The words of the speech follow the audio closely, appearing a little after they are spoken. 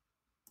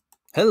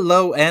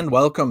Hello and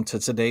welcome to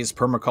today's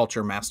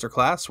Permaculture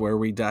Masterclass, where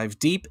we dive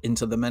deep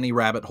into the many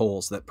rabbit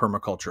holes that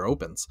permaculture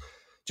opens.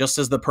 Just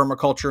as the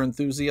permaculture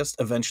enthusiast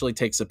eventually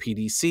takes a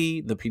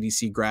PDC, the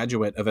PDC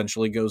graduate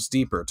eventually goes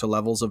deeper to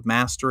levels of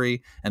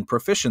mastery and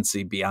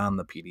proficiency beyond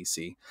the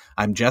PDC.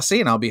 I'm Jesse,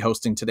 and I'll be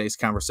hosting today's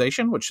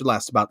conversation, which should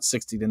last about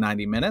 60 to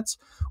 90 minutes,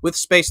 with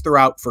space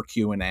throughout for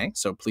Q&A.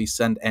 So please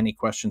send any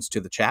questions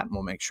to the chat, and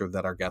we'll make sure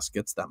that our guest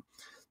gets them.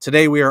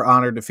 Today, we are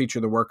honored to feature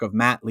the work of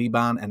Matt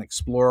Liban and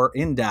explore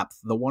in depth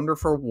the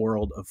wonderful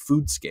world of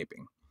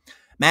foodscaping.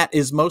 Matt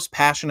is most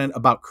passionate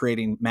about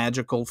creating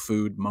magical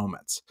food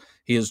moments.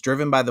 He is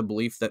driven by the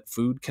belief that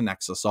food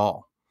connects us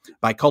all.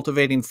 By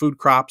cultivating food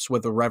crops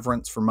with a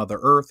reverence for Mother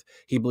Earth,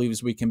 he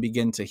believes we can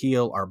begin to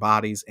heal our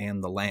bodies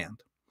and the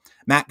land.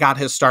 Matt got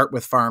his start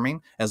with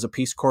farming as a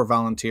Peace Corps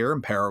volunteer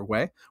in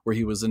Paraguay, where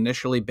he was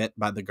initially bit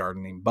by the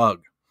gardening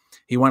bug.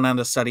 He went on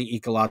to study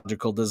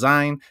ecological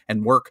design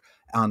and work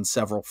on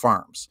several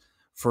farms.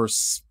 For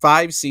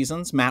 5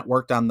 seasons, Matt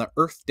worked on the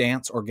Earth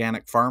Dance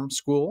Organic Farm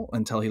School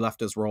until he left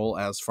his role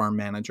as farm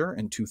manager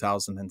in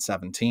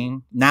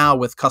 2017. Now,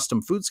 with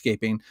custom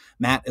foodscaping,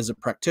 Matt is a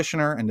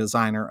practitioner and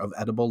designer of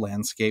edible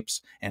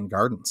landscapes and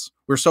gardens.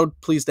 We're so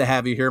pleased to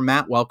have you here,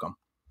 Matt. Welcome.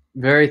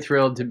 Very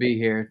thrilled to be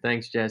here.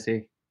 Thanks,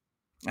 Jesse.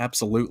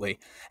 Absolutely.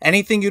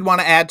 Anything you'd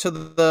want to add to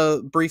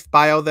the brief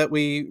bio that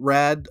we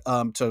read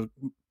to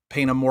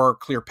paint a more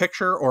clear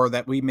picture, or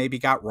that we maybe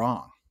got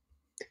wrong?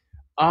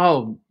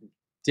 Oh,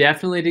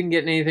 definitely didn't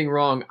get anything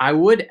wrong. I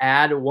would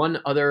add one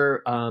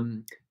other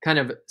kind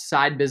of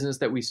side business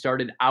that we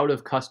started out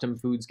of custom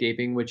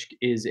foodscaping, which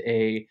is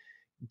a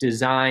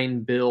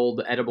design,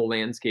 build, edible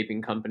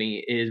landscaping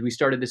company. Is we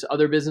started this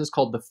other business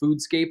called the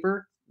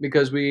Foodscaper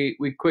because we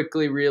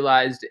quickly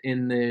realized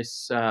in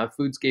this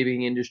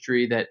foodscaping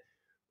industry that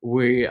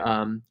we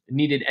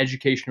needed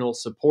educational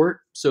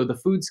support. So the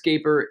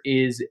Foodscaper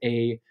is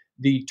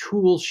the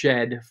tool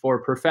shed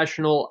for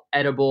professional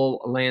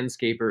edible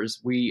landscapers.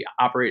 We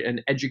operate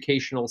an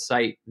educational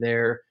site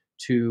there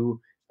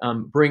to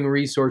bring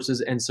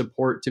resources and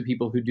support to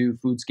people who do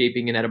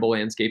foodscaping and edible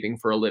landscaping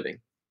for a living.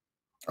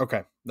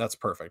 Okay, that's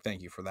perfect.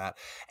 Thank you for that.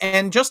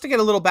 And just to get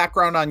a little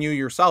background on you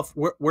yourself,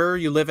 where are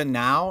you living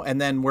now? And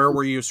then where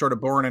were you sort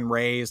of born and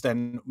raised?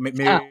 And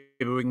Yeah.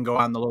 maybe we can go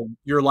on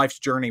your life's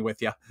journey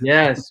with you.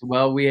 Yes.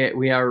 Well,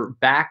 we are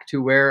back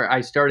to where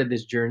I started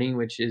this journey,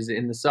 which is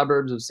in the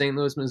suburbs of St.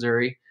 Louis,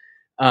 Missouri.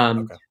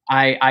 Um,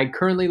 Okay. I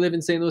currently live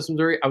in St. Louis,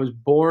 Missouri. I was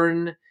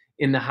born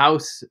in the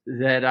house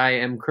that I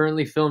am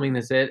currently filming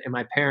this in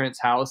my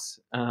parents' house.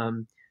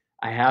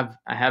 I have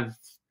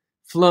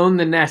flown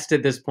the nest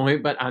at this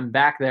point, but I'm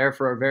back there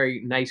for a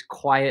very nice,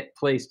 quiet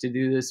place to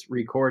do this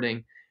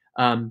recording.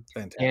 Um,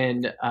 Fantastic.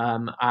 and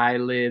I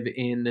live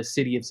in the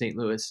city of St.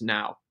 Louis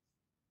now.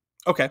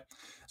 Okay.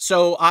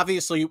 So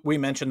obviously we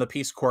mentioned the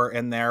Peace Corps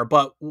in there,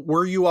 but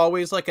were you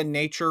always like a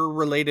nature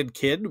related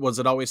kid? Was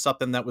it always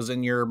something that was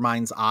in your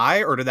mind's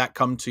eye, or did that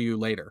come to you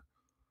later?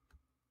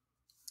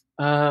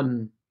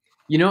 Um,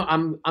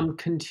 I'm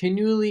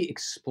continually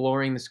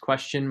exploring this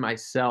question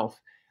myself.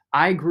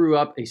 I grew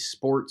up a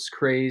sports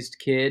crazed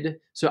kid,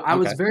 so I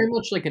was Okay. very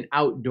much like an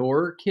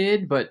outdoor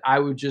kid, but I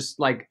would just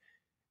like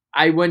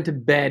I went to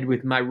bed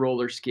with my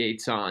roller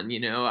skates on,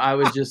 I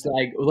was just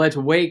like, let's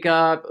wake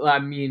up. I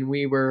mean,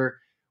 we were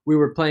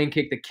playing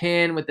kick the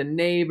can with the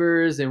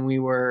neighbors, and we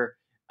were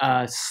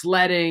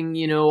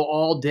sledding,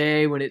 all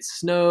day when it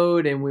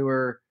snowed, and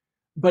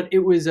but it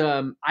was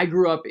I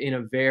grew up in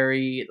a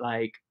very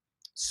like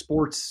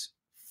sports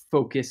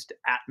focused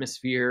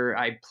atmosphere.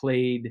 I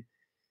played,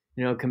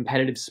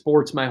 competitive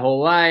sports my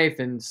whole life,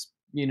 and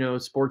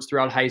sports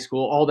throughout high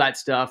school. All that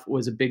stuff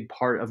was a big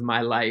part of my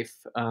life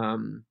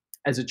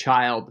as a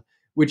child,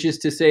 which is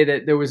to say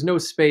that there was no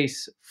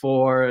space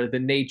for the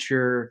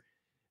nature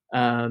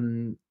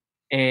um,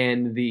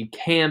 and the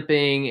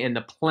camping and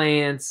the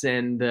plants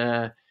and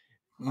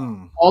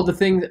Mm. all the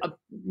things.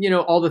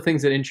 All the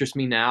things that interest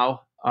me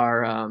now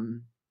are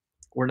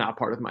were not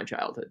part of my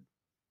childhood.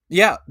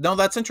 Yeah, no,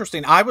 that's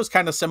interesting. I was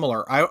kind of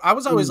similar. I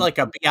was always Mm, like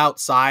a be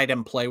outside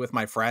and play with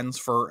my friends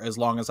for as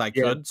long as I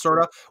yeah. could,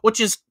 sort of, which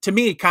is to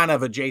me kind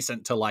of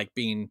adjacent to like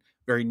being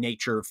very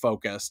nature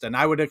focused. And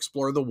I would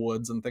explore the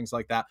woods and things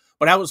like that.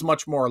 But I was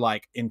much more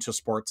like into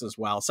sports as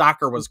well.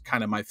 Soccer was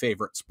kind of my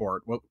favorite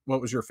sport.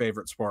 What was your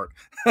favorite sport?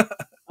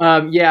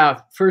 Yeah,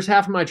 first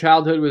half of my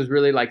childhood was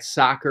really like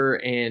soccer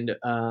and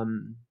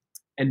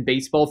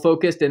baseball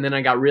focused, and then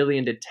I got really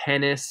into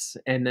tennis,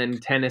 and then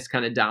tennis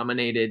kind of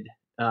dominated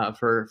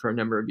for a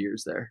number of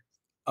years there.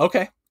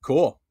 Okay,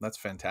 cool. That's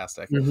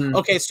fantastic. Hmm.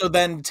 Okay, so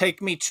then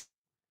take me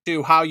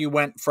to how you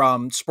went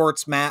from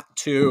sports mat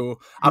to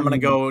I'm going to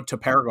go to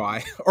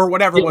Paraguay or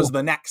whatever Yeah, was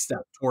the next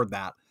step toward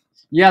that.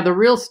 yeah. The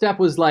real step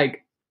was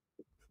like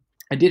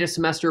I did a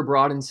semester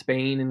abroad in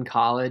Spain in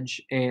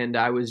college, and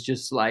I was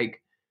just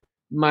like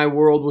my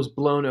world was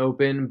blown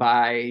open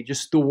by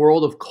just the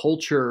world of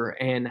culture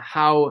and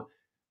how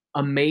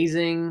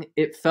amazing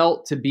it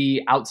felt to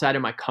be outside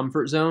of my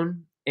comfort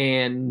zone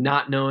and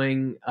not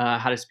knowing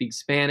how to speak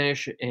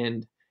Spanish.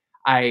 And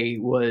I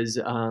was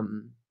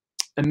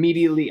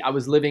immediately I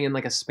was living in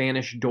like a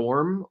Spanish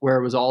dorm where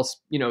it was all,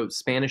 you know,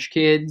 Spanish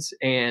kids.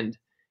 And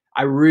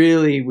I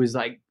really was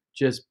like,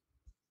 just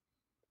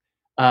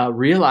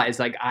realized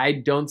like I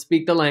don't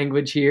speak the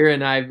language here.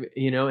 And I've,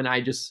 you know, and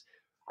I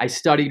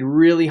studied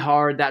really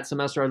hard that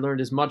semester. I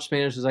learned as much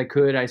Spanish as I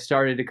could. I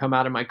started to come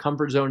out of my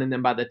comfort zone. And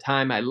then by the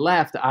time I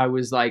left, I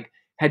was like,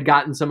 had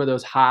gotten some of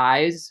those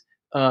highs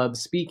of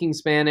speaking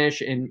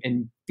Spanish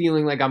and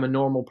feeling like I'm a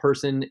normal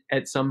person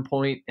at some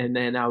point. And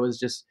then I was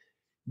just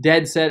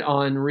dead set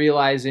on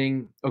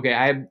realizing,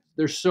 okay,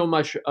 there's so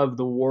much of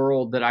the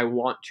world that I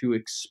want to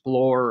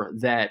explore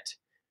that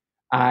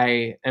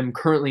I am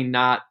currently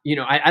not, you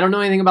know, I don't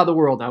know anything about the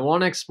world. I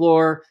want to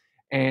explore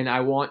and I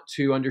want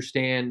to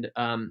understand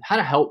how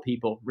to help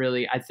people,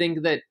 really. I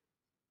think that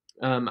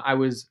I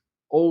was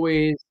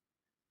always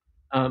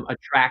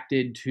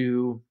attracted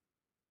to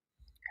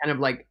kind of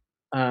like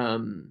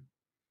um,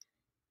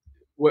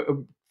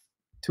 w-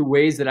 to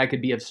ways that I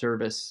could be of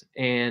service.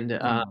 And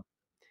Mm,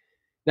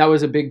 that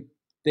was a big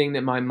thing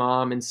that my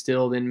mom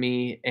instilled in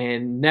me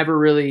and never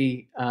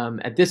really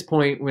at this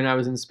point when I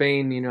was in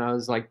Spain, you know, I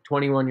was like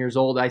 21 years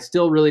old. I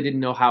still really didn't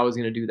know how I was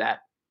going to do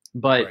that.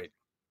 But right.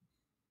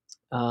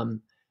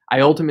 Um, I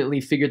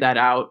ultimately figured that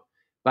out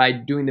by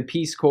doing the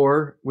Peace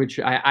Corps, which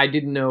I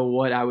didn't know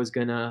what I was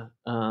gonna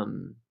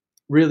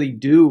really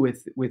do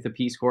with the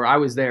Peace Corps. I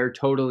was there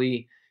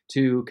totally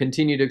to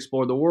continue to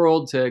explore the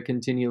world, to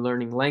continue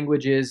learning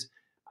languages.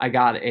 I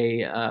got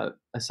a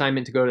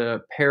assignment to go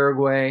to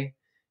Paraguay,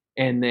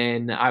 and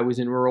then I was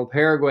in rural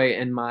Paraguay,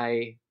 and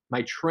my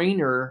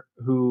trainer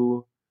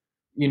who,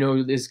 you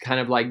know, is kind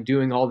of like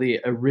doing all the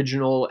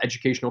original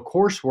educational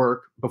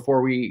coursework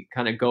before we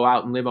kind of go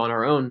out and live on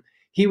our own.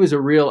 He was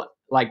a real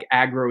like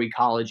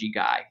agroecology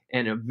guy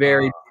and a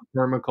very Uh,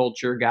 big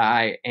permaculture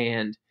guy.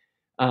 And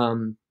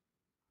um,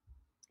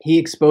 he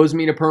exposed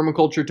me to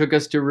permaculture, took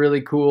us to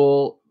really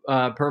cool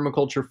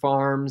permaculture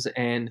farms,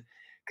 and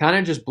kind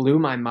of just blew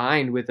my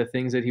mind with the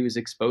things that he was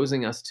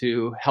exposing us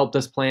to. Helped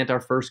us plant our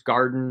first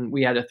garden.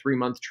 We had a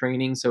 3-month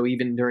training. So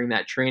even during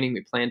that training,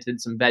 we planted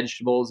some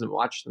vegetables and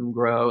watched them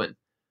grow. And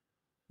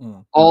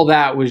mm. all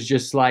that was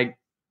just like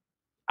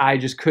I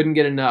just couldn't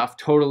get enough,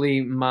 totally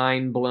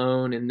mind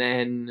blown. And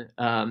then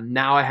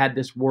now I had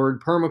this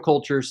word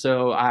permaculture,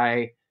 so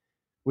I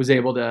was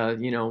able to,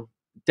 you know,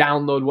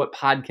 download what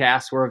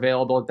podcasts were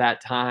available at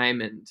that time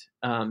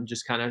and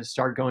just kind of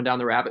start going down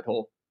the rabbit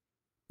hole.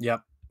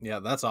 Yep. Yeah,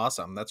 that's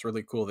awesome. That's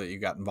really cool that you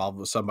got involved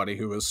with somebody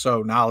who was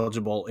so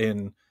knowledgeable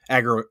in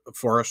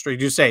agroforestry.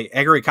 Did you say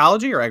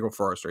agroecology or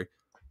agroforestry?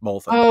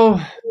 Both of them.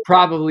 Oh,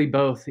 probably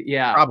both.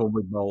 Yeah.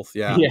 Probably both.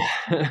 Yeah.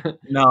 Yeah.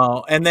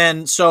 No, and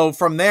then so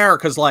from there,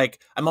 because like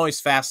I'm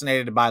always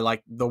fascinated by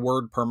like the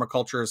word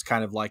permaculture is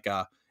kind of like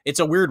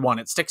it's a weird one.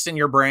 It sticks in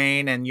your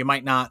brain, and you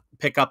might not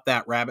pick up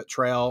that rabbit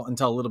trail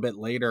until a little bit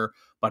later.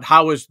 But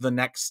how was the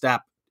next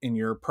step in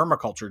your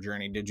permaculture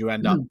journey? Did you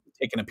end up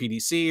taking a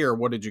PDC, or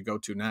what did you go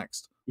to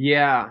next?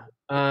 Yeah.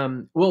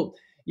 Well,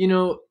 you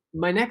know,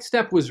 my next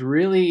step was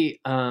really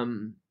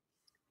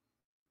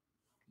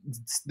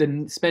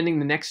spending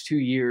the next 2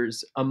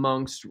 years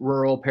amongst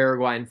rural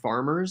Paraguayan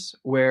farmers,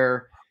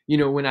 where, you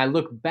know, when I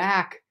look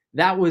back,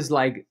 that was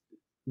like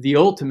the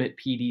ultimate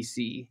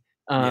PDC.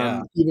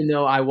 Yeah. Even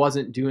though I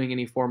wasn't doing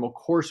any formal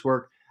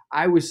coursework,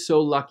 I was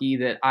so lucky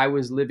that I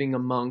was living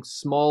amongst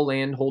small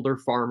landholder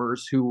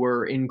farmers who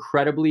were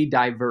incredibly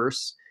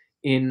diverse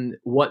in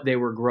what they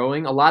were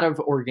growing. A lot of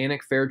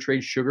organic fair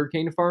trade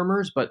sugarcane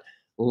farmers, but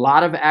a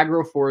lot of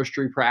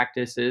agroforestry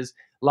practices,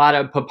 a lot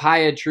of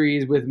papaya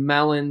trees with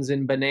melons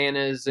and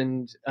bananas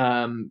and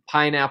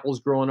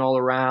pineapples growing all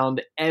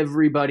around.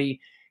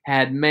 Everybody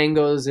had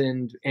mangoes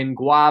and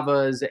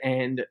guavas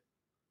and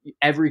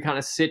every kind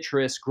of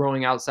citrus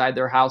growing outside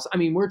their house. I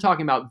mean, we're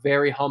talking about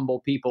very humble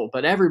people,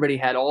 but everybody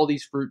had all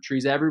these fruit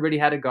trees. Everybody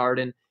had a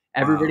garden.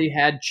 Wow. Everybody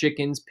had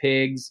chickens,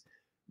 pigs.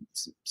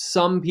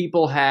 Some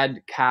people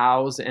had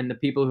cows, and the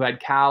people who had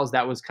cows,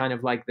 that was kind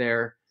of like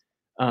their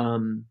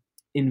um,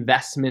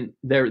 investment,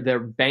 their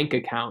bank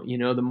account. You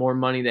know, the more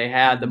money they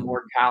had, the Mm,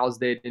 more cows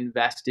they'd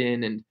invest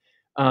in, and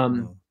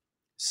um, mm.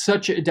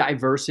 such a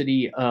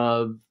diversity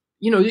of,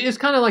 you know, it's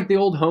kind of like the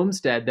old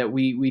homestead that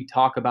we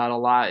talk about a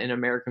lot in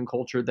American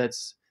culture.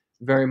 That's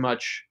very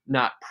much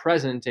not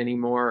present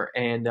anymore,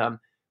 and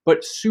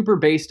but super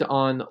based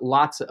on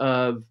lots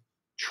of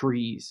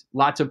trees,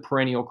 lots of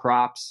perennial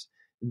crops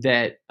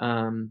that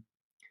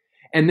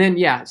and then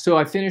yeah, so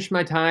I finished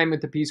my time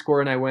at the Peace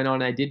Corps and I went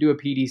on. I did do a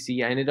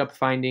PDC. I ended up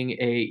finding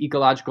a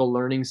ecological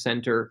learning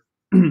center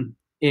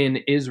in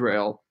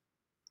Israel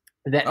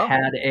that Oh,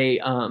 had a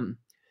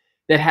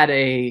that had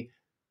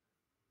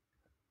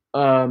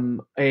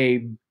um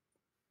a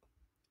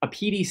a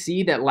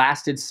PDC that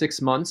lasted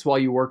 6 months while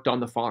you worked on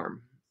the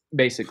farm,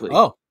 basically.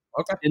 oh,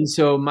 okay. And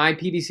so my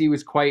PDC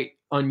was quite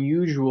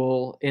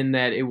unusual in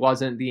that it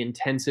wasn't the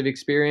intensive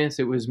experience.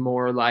 It was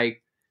more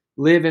like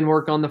live and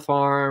work on the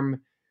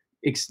farm,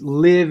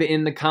 live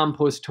in the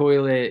compost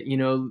toilet, you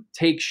know,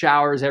 take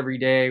showers every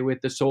day with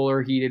the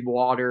solar heated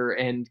water,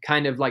 and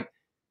kind of like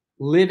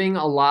living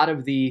a lot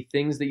of the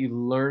things that you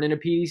learn in a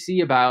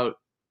PDC about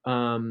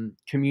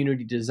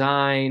community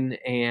design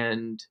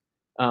and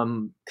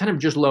kind of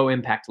just low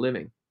impact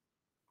living.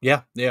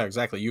 Yeah, yeah,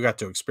 exactly. You got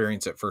to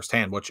experience it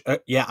firsthand, which,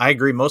 yeah, I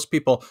agree. Most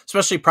people,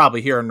 especially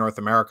probably here in North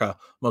America,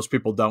 most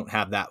people don't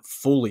have that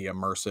fully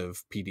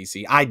immersive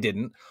PDC. I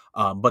didn't,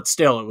 but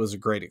still, it was a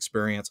great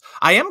experience.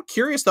 I am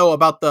curious though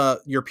about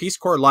the your Peace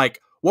Corps. Like,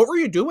 what were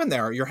you doing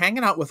there? You're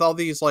hanging out with all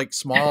these like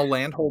small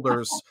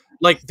landholders.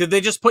 Like, did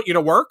they just put you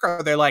to work? Or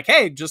are they like,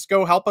 hey, just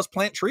go help us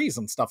plant trees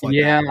and stuff like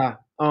that? Yeah.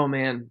 Oh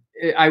man.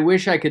 I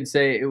wish I could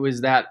say it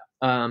was that,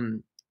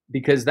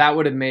 because that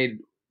would have made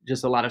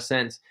just a lot of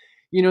sense.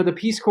 You know, the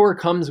Peace Corps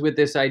comes with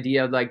this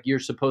idea of like you're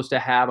supposed to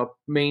have a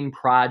main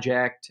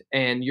project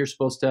and you're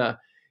supposed to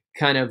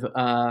kind of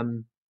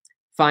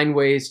find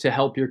ways to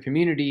help your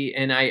community.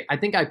 And I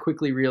think I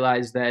quickly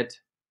realized that,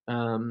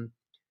 um,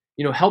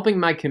 helping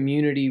my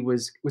community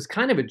was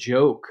kind of a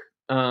joke.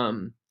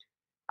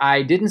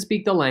 I didn't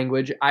speak the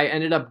language. I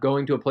ended up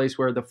going to a place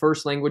where the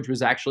first language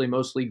was actually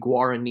mostly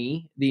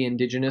Guarani, the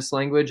indigenous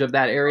language of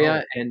that Oh,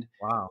 area. And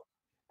wow.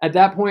 at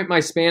that point, my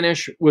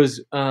Spanish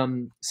was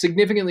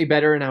significantly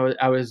better, and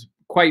I was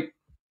quite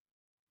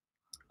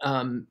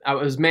I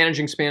was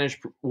managing Spanish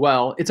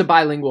well. It's a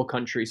bilingual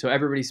country, so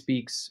everybody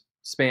speaks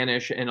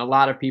Spanish, and a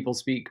lot of people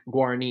speak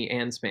Guarani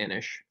and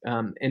Spanish.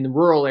 In the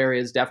rural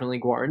areas, definitely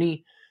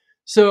Guarani.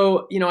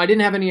 So, I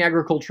didn't have any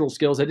agricultural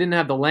skills. I didn't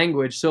have the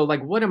language. So,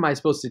 like, what am I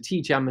supposed to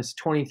teach? I'm this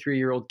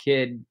 23-year-old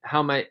kid. How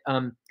am I?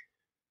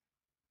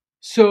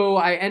 So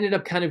I ended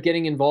up kind of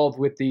getting involved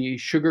with the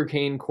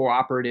sugarcane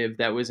cooperative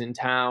that was in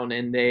town,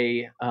 and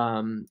they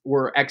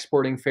were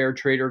exporting fair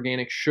trade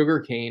organic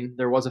sugarcane.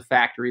 There was a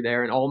factory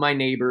there, and all my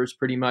neighbors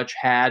pretty much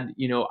had,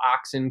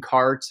 oxen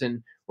carts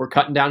and were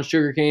cutting down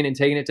sugarcane and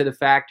taking it to the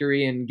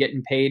factory and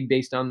getting paid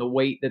based on the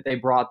weight that they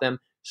brought them.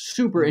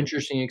 Super Mhm,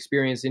 interesting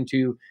experience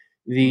into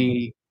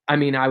mhm. I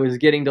mean, I was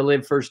getting to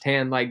live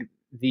firsthand like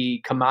the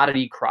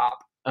commodity crop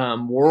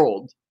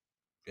world,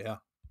 Yeah,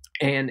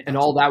 and that's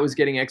all that was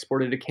getting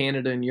exported to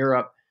Canada and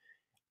Europe.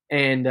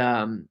 And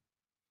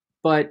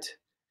but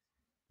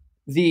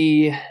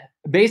the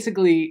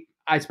basically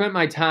I spent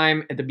my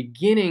time at the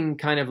beginning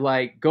kind of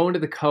like going to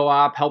the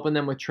co-op, helping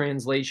them with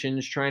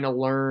translations, trying to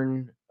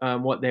learn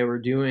what they were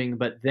doing.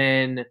 But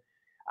then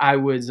I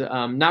was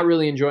not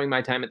really enjoying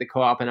my time at the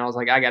co-op, and I was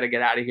like, I got to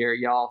get out of here,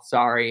 y'all.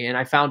 Sorry. And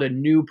I found a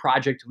new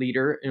project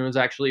leader, and it was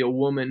actually a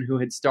woman who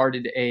had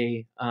started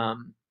a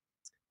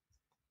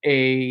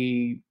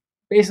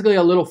basically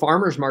a little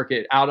farmers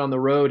market out on the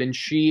road, and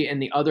she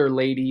and the other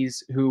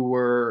ladies who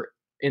were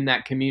in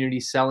that community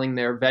selling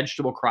their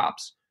vegetable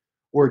crops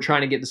were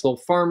trying to get this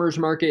little farmers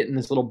market and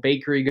this little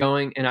bakery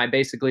going, and I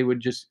basically would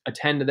just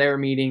attend to their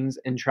meetings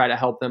and try to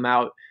help them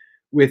out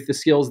with the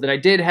skills that I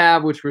did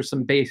have, which were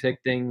some basic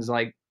things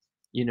like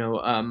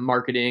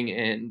marketing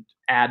and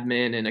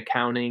admin and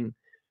accounting.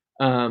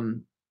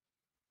 um,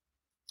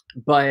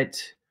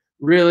 but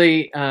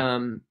really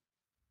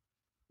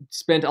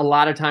spent a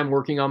lot of time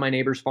working on my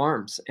neighbors'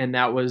 farms, and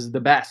that was the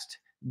best.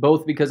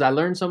 Both because I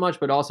learned so much,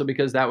 but also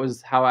because that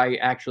was how I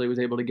actually was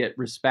able to get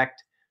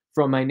respect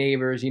from my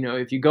neighbors.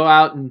 If you go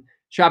out and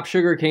chop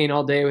sugarcane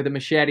all day with a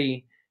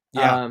machete,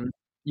 yeah. um,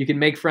 you can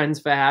make friends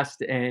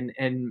fast and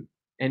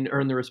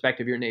earn the respect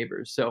of your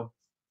neighbors. So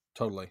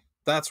Totally.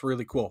 That's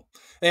really cool.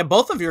 And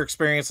both of your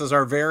experiences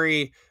are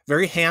very,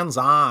 very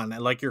hands-on.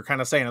 And like you're kind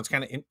of saying, it's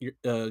kind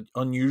of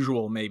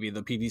unusual, maybe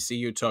the PDC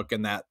you took,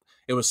 in that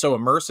it was so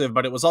immersive,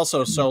 but it was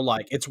also so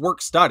like it's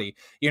work study.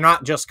 You're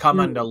not just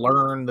coming to mm,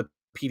 learn the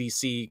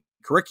PDC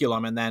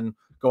curriculum and then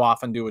go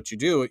off and do what you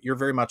do. You're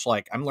very much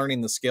like, I'm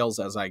learning the skills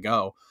as I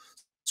go.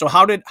 So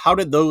how did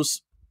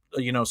those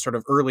sort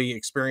of early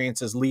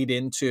experiences lead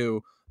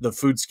into the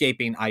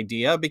foodscaping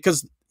idea?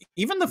 Because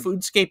even the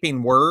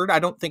foodscaping word I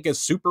don't think is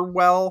super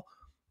well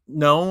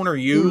known or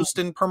mm, used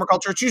in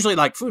permaculture. It's usually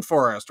like food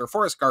forest or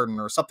forest garden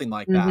or something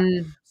like that.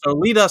 mhm. So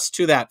lead us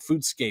to that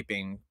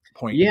foodscaping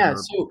point in Yeah. your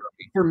So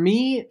journey. for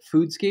me,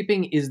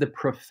 foodscaping is the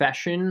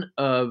profession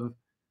of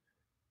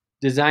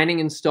designing,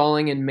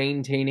 installing, and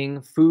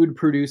maintaining food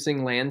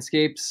producing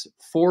landscapes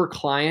for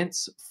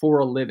clients for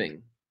a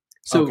living.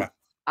 Okay. So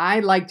I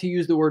like to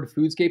use the word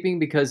foodscaping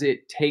because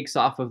it takes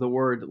off of the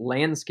word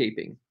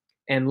landscaping.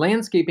 And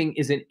landscaping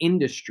is an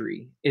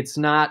industry, it's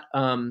not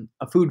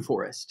a food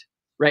forest,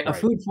 right? A Right.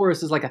 food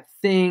forest is like a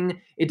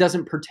thing, it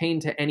doesn't pertain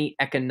to any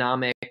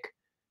economic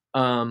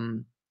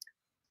um,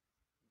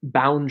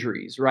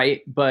 boundaries,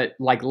 right? But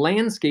like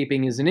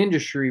landscaping is an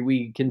industry,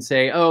 we can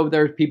say, oh,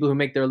 there's people who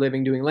make their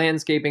living doing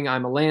landscaping.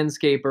 I'm a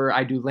landscaper.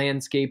 I do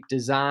landscape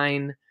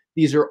design.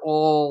 These are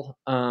all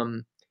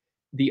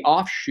the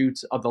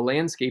offshoots of the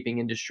landscaping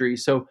industry.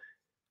 So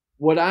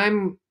what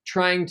I'm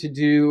trying to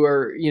do,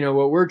 or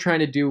what we're trying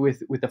to do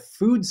with a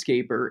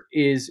foodscaper,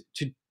 is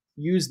to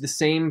use the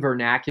same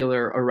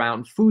vernacular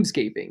around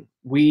foodscaping.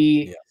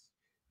 We Yeah.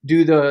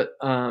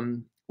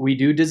 we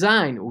do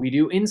design, we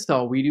do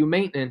install, we do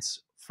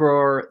maintenance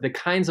for the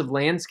kinds of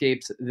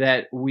landscapes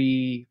that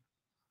we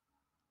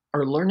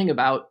are learning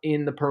about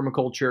in the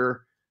permaculture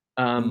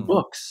Mm.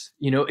 books.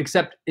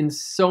 Except in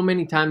so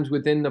many times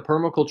within the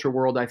permaculture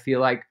world, I feel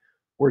like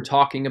we're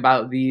talking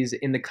about these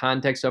in the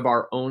context of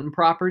our own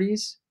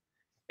properties.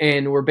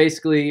 And we're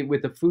basically,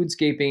 with the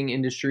foodscaping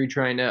industry,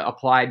 trying to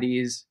apply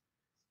these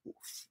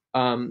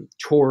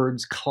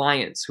towards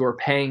clients who are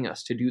paying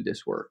us to do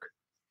this work.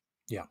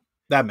 Yeah,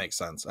 that makes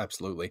sense.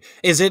 Absolutely.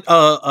 Is it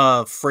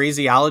a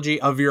phraseology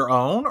of your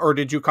own, or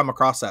did you come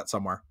across that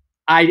somewhere?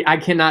 I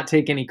cannot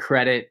take any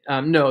credit.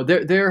 No,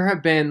 there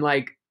have been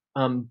like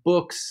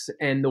books,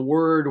 and the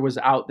word was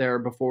out there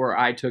before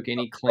I took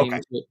any claim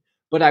Okay. to it.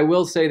 But I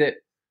will say that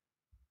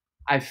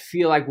I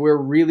feel like we're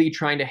really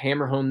trying to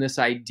hammer home this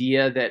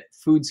idea that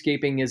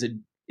foodscaping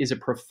is a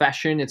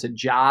profession, it's a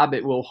job.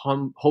 It will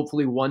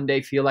hopefully one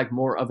day feel like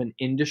more of an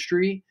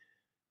industry,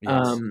 Yes.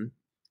 um,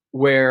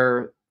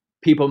 where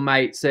people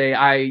might say,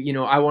 I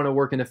want to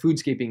work in the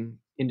foodscaping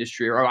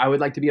industry, or I would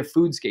like to be a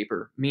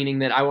foodscaper, meaning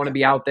that I want to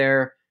Yeah. be out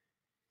there,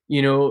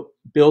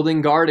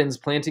 building gardens,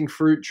 planting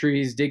fruit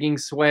trees, digging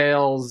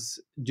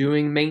swales,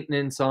 doing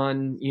maintenance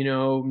on,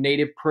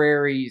 native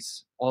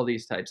prairies, all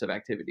these types of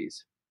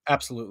activities.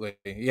 Absolutely.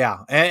 Yeah.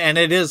 And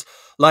it is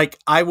like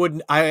I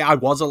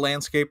was a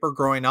landscaper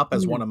growing up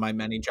as one Mm. of my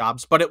many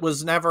jobs, but it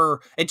was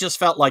never it just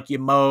felt like you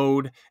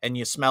mowed and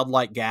you smelled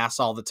like gas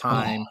all the Oh.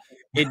 time.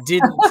 It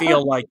didn't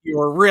feel like you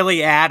were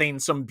really adding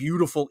some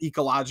beautiful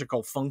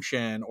ecological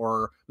function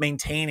or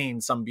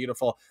maintaining some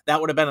beautiful that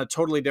would have been a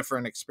totally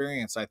different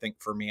experience, I think,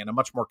 for me, and a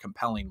much more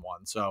compelling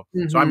one. So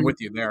I'm Mhm.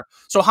 with you there.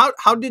 So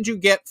how did you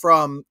get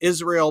from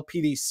Israel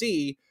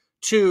PDC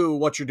to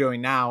what you're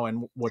doing now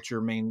and what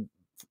your main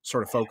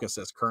sort of focus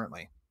is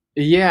currently?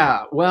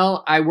 Yeah,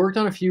 well, I worked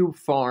on a few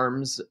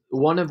farms,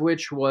 one of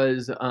which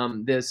was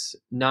this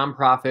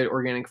nonprofit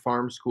organic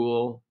farm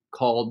school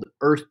called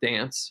Earth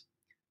Dance,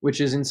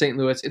 which is in St.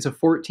 Louis. It's a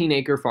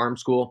 14-acre farm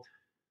school.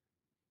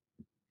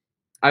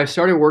 I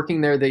started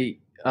working there. They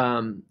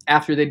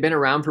after they'd been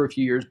around for a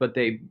few years, but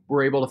they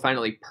were able to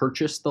finally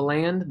purchase the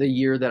land the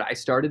year that I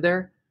started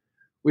there,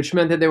 which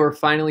meant that they were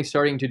finally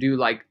starting to do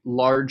like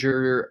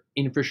larger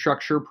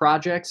infrastructure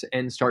projects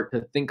and start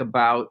to think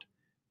about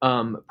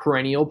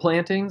perennial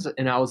plantings.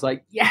 And I was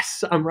like,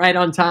 yes, I'm right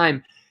on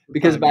time.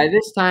 Because by Neat.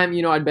 this time,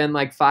 I'd been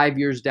like 5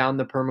 years down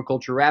the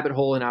permaculture rabbit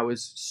hole, and I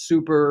was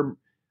super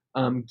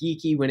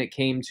geeky when it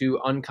came to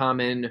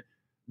uncommon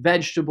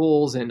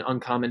vegetables and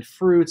uncommon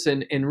fruits,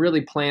 and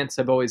really plants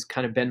have always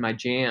kind of been my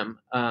jam.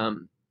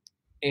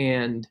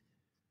 And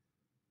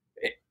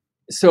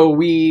so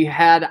we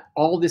had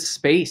all this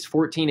space,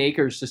 14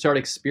 acres, to start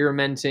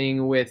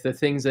experimenting with the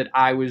things that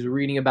I was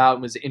reading about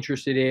and was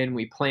interested in.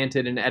 We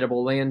planted an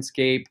edible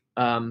landscape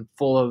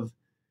full of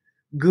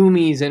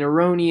gummies and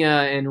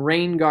aronia and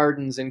rain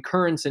gardens and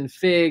currants and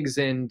figs.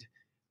 And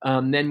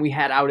then we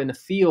had out in the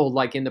field,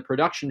 like in the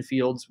production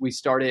fields, we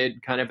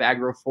started kind of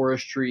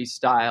agroforestry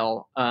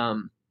style,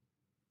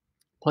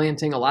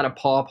 planting a lot of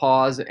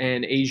pawpaws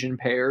and Asian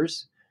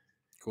pears,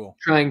 Cool.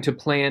 trying to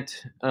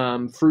plant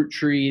fruit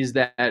trees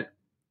that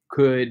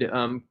could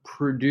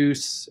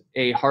produce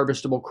a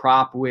harvestable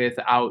crop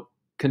without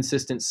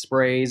consistent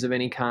sprays of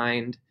any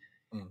kind.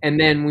 Mm. And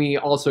then we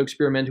also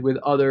experimented with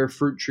other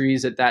fruit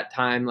trees at that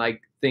time,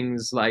 like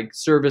things like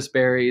service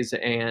berries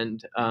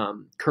and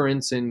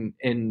currants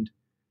and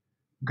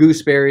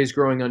gooseberries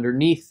growing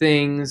underneath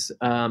things.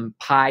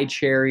 Pie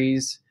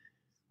cherries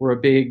were a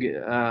big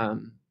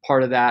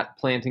part of that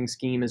planting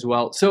scheme as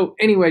well. So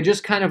anyway,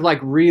 just kind of like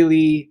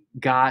really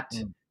got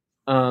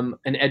Mm.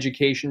 an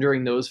education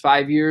during those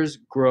 5 years,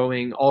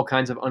 growing all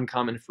kinds of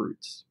uncommon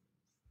fruits.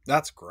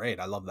 That's great.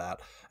 I love that.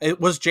 It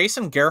was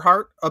Jason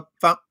Gerhardt a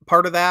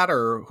part of that,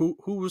 or who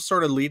was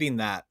sort of leading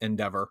that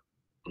endeavor?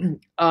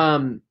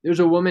 There's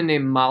a woman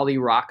named Molly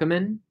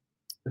Rockaman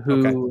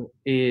Okay. who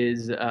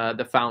is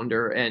the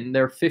founder, and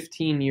they're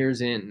 15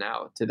 years in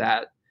now to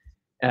that.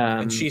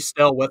 And Um, she's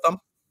still with them?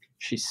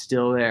 she's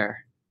still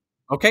there.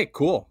 Okay,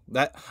 cool.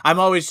 That I'm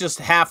always just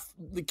half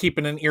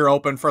keeping an ear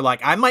open for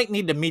like I might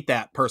need to meet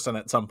that person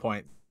at some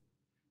point.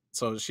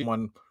 So she's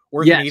one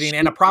worth Yes, meeting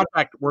and she, a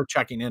project worth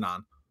checking in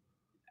on.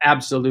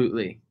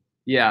 absolutely.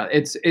 Yeah,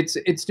 it's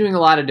doing a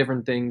lot of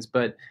different things,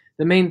 but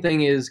the main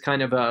thing is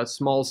kind of a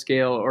small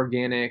scale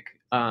organic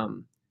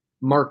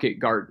market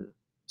garden.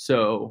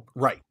 So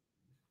Right.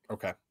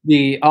 Okay.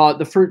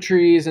 the fruit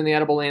trees and the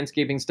edible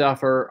landscaping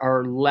stuff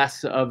are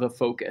less of a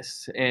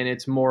focus, and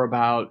it's more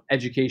about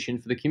education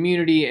for the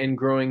community and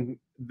growing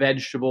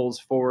vegetables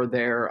for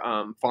their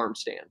farm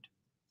stand.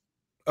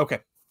 Okay.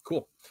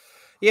 Cool.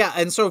 Yeah,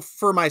 and so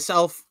for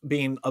myself,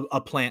 being a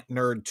plant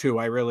nerd too,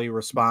 I really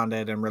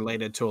responded and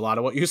related to a lot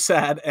of what you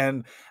said,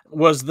 and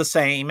was the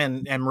same.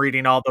 And am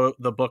reading all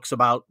the books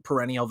about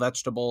perennial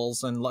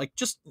vegetables and like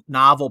just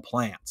novel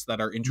plants that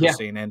are Yeah.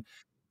 interesting. And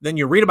then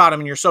you read about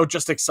them, and you're so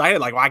just excited,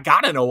 like, well, I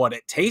got to know what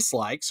it tastes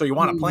like. So you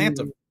want to plant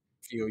a Mhm.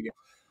 few.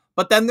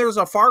 But then there's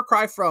a far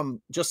cry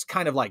from just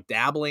kind of like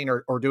dabbling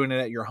or doing it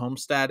at your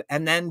homestead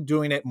and then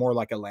doing it more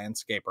like a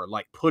landscaper,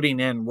 like putting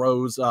in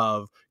rows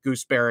of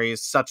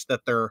gooseberries such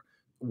that they're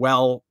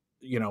well,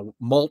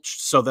 mulched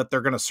so that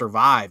they're going to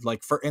survive.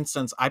 Like for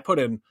instance,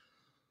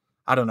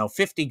 I don't know,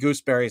 50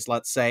 gooseberries,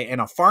 let's say,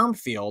 in a farm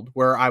field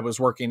where I was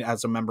working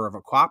as a member of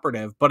a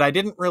cooperative, but I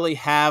didn't really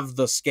have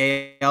the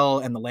scale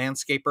and the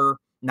landscaper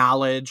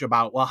knowledge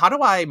about, well, how do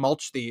I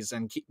mulch these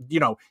and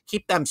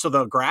keep them so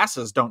the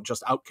grasses don't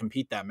just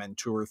outcompete them in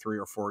 2 or 3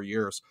 or 4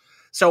 years.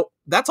 So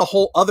that's a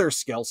whole other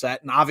skill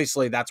set. And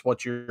obviously that's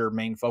what your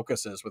main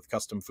focus is with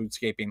custom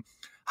foodscaping.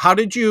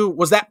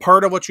 Was that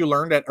part of what you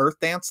learned at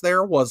Earth Dance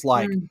there, was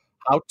like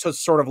how to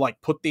sort of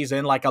like put these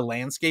in like a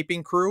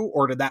landscaping crew,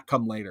 or did that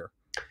come later?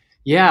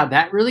 Yeah,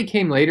 that really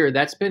came later.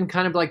 That's been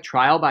kind of like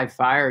trial by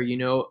fire.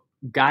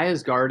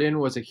 Gaia's Garden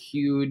was a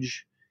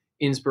huge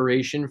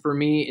inspiration for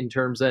me in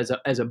terms as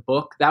a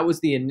book. That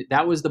was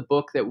the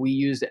book that we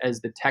used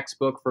as the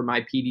textbook for my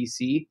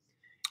PDC.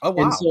 Oh,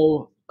 And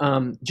wow.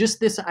 so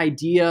just this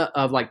idea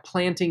of like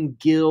planting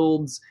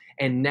guilds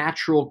and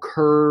natural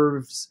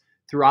curves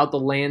throughout the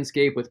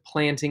landscape with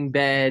planting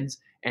beds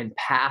and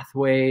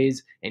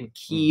pathways and Mhm.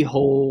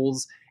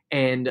 keyholes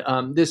and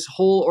this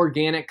whole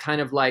organic kind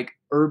of like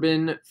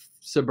urban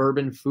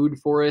suburban food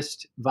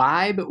forest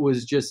vibe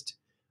was just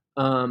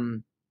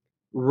um,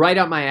 right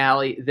up my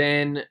alley.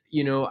 Then,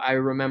 I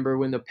remember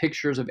when the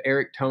pictures of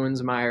Eric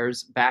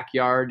Toensmeyer's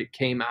backyard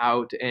came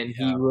out and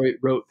he Yeah.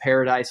 wrote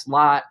Paradise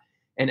Lot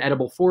and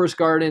Edible Forest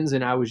Gardens.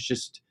 And I was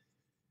just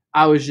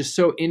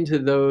so into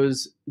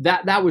those.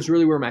 That was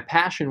really where my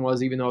passion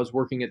was, even though I was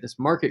working at this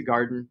market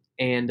garden.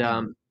 And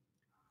Mhm.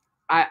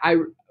 I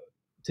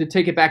to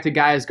take it back to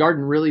Gaia's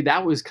Garden, really,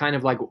 that was kind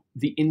of like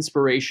the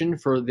inspiration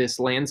for this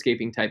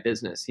landscaping type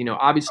business.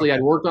 Obviously, I'd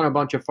Okay. worked on a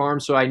bunch of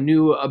farms, so I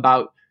knew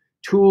about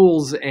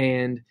tools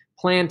and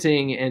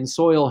planting and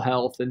soil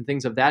health and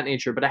things of that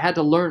nature. But I had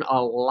to learn a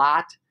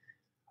lot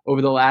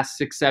over the last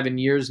 6, 7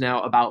 years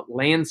now about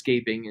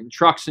landscaping and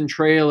trucks and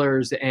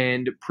trailers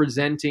and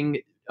presenting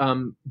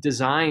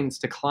designs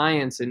to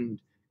clients and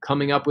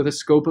coming up with a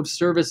scope of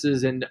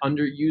services and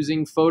under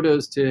using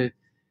photos to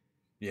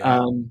Yeah.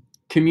 um,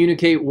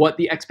 communicate what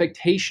the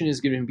expectation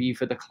is going to be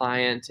for the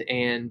client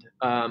and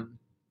a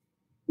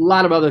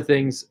lot of other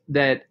things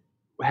that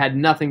had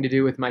nothing to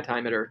do with my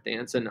time at Earth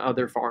Dance and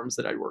other farms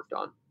that I'd worked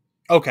on.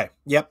 Okay.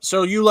 Yep.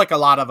 So you, like a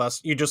lot of us,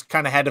 you just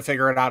kind of had to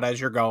figure it out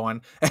as you're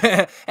going.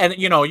 And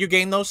you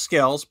gain those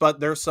skills, but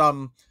there's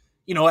some,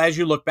 as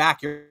you look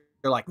back, you're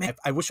like, man,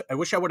 I wish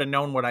I would have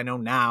known what I know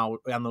now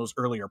on those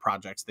earlier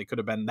projects. They could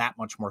have been that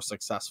much more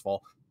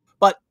successful.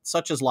 But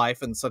such is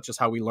life and such is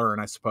how we learn,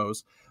 I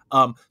suppose.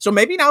 So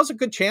maybe now's a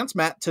good chance,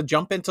 Matt, to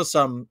jump into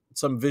some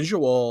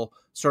visual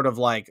sort of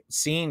like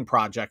seeing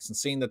projects and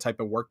seeing the type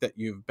of work that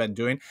you've been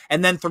doing.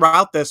 And then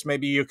throughout this,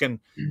 maybe you can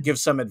give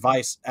some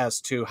advice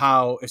as to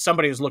how, if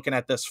somebody is looking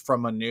at this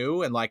from a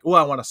new and like, oh,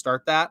 I want to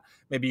start that,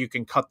 maybe you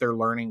can cut their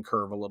learning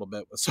curve a little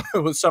bit with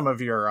with some of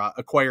your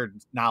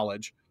acquired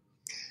knowledge.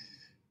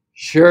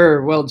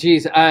 Sure. Well,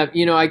 geez, I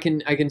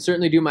can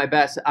certainly do my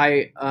best.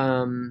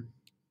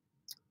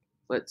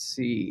 Let's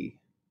see.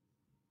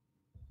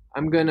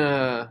 I'm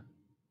gonna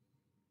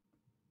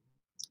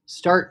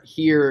start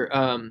here.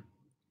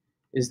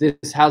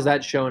 How's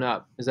that showing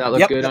up? Does that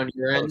look Yep, good yep, on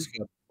your that end? looks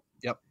good.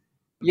 Yep.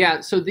 Yeah.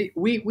 So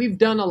we've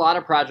done a lot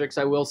of projects.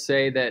 I will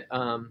say that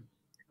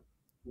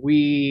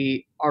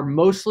we are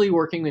mostly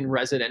working in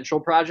residential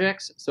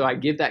projects, so I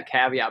give that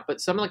caveat. But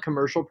some of the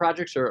commercial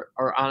projects are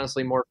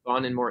honestly more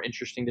fun and more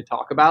interesting to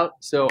talk about.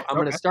 So I'm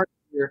going to Okay. start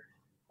here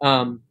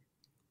um,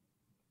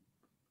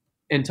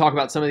 and talk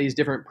about some of these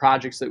different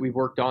projects that we've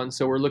worked on.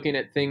 So we're looking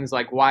at things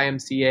like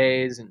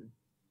YMCA's and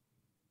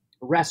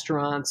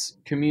restaurants,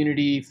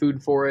 community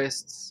food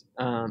forests,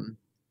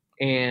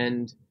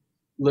 and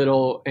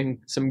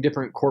some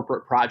different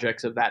corporate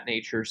projects of that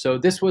nature. So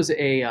this was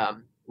a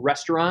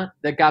restaurant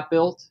that got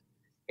built,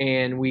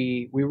 and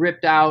we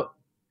ripped out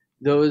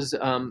those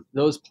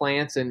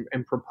plants and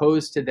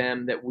proposed to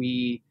them that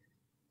we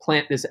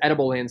plant this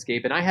edible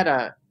landscape. And I had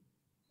a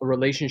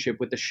relationship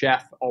with the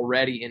chef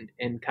already,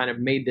 and kind of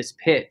made this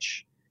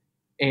pitch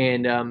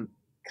and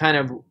kind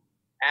of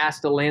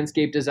asked a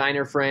landscape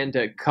designer friend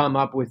to come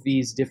up with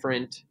these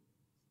different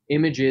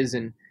images,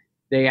 and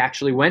they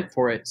actually went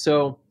for it.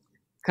 So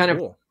kind of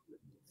Cool.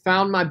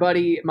 found my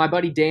buddy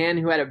Dan,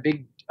 who had a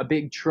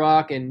big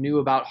truck and knew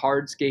about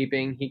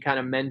hardscaping. He kind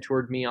of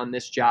mentored me on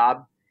this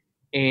job,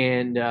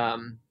 and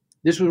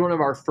this was one of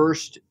our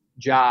first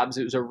jobs.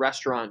 It was a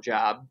restaurant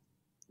job,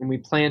 and we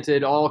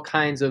planted all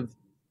kinds of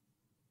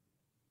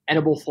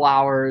edible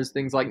flowers,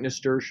 things like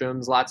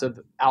nasturtiums, lots of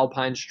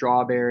alpine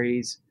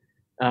strawberries,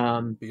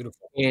 um,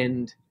 Beautiful.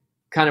 and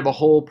kind of a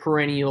whole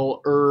perennial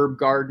herb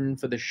garden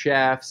for the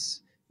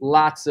chefs.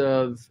 Lots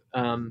of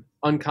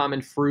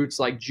uncommon fruits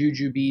like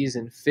jujubes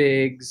and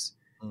figs,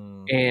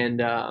 Mm, and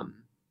that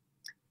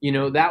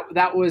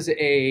was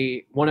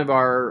one of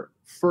our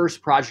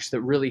first projects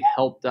that really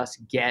helped us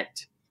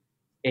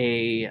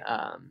a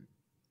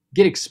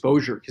get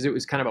exposure, because it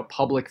was kind of a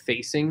public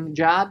facing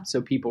job,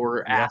 so people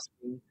were yeah.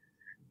 asking.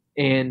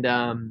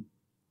 And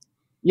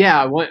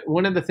yeah,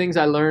 one of the things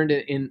I learned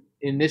in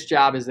this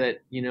job is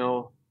that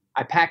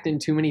I packed in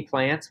too many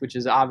plants, which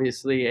is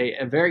obviously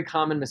a very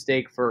common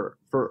mistake for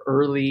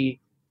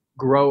early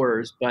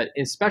growers, but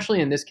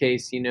especially in this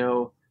case,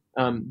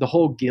 the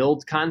whole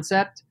guild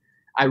concept,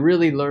 I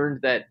really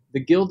learned that the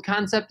guild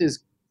concept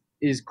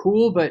is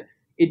cool, but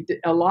it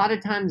a lot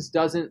of times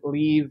doesn't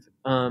leave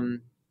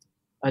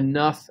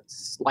enough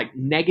like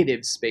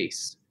negative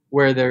space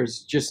where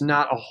there's just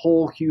not a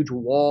whole huge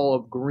wall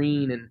of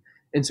green,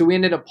 and so we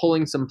ended up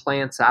pulling some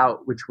plants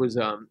out, which was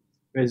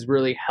has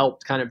really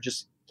helped kind of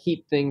just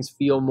keep things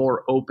feel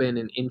more open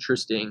and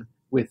interesting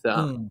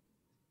Mm.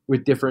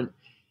 with different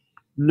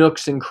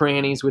nooks and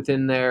crannies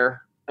within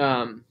there.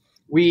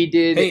 We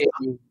did Hey,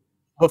 a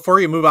before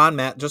you move on,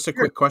 Matt, just a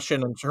Sure. quick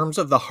question in terms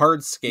of the Yeah.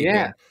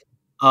 hardscaping.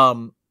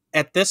 Um,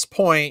 at this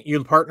point,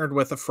 you partnered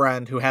with a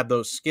friend who had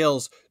those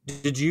skills.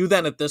 Did you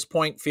then at this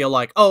point feel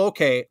like, "Oh,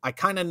 okay, I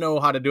kinda know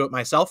how to do it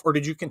myself," or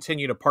did you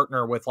continue to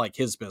partner with, like,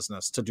 his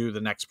business to do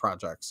the next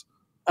projects?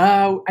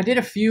 I did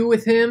a few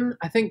with him.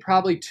 I think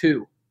probably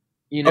two,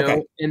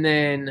 Okay. and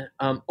then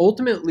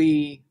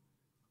ultimately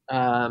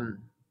um,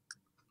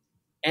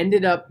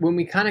 ended up when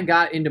we kind of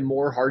got into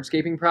more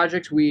hardscaping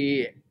projects,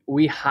 we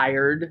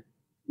hired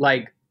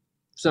like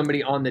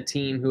somebody on the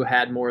team who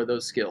had more of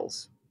those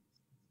skills.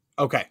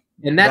 Okay.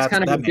 And that's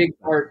kind of a That makes big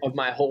sense. part of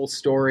my whole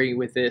story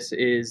with this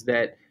is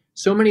that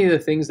so many of the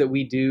things that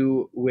we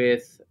do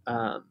with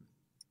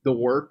the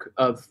work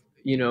of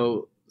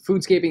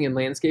foodscaping and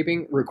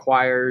landscaping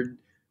required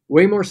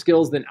way more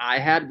skills than I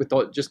had with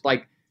just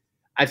like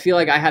I feel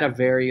like I had a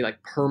very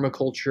like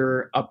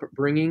permaculture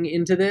upbringing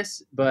into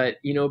this, but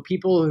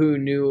people who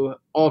knew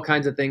all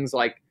kinds of things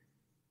like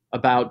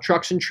about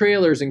trucks and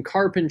trailers and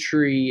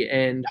carpentry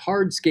and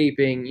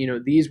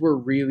hardscaping, these were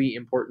really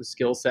important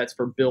skill sets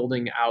for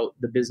building out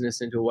the business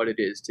into what it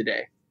is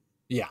today.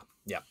 Yeah,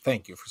 yeah,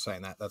 thank you for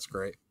saying that, that's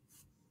great.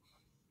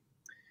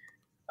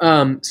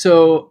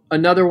 So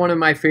another one of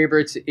my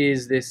favorites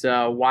is this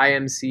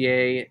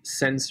YMCA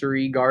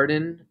sensory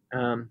garden.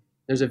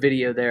 There's a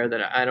video there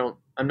that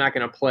I'm not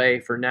going to play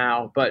for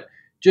now, but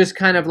just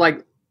kind of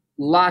like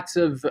lots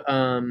of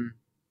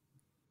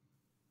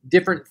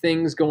different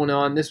things going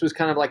on. This was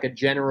kind of like a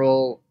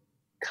general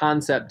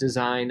concept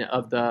design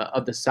of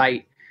the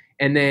site,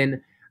 and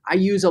then I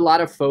use a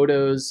lot of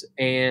photos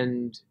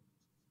and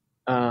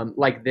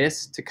like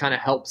this to kind of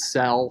help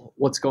sell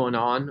what's going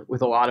on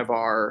with a lot of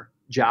our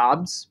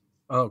jobs.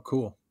 Oh,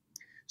 cool.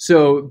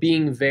 So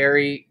being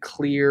very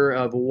clear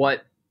of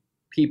what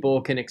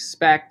people can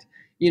expect,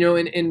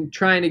 and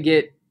trying to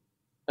get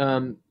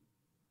um,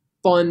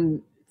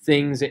 fun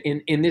things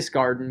in this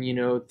garden,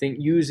 think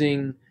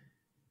using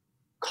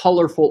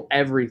colorful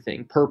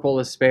everything, purple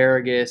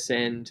asparagus,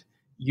 and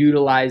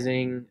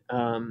utilizing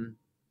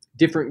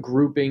different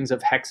groupings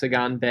of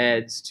hexagon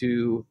beds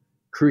to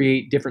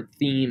create different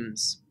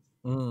themes.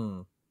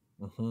 Mm.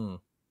 Mhm.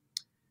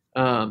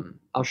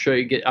 I'll show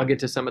you. I'll get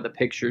to some of the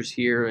pictures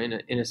here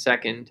in a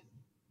second.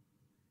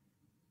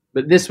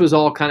 But this was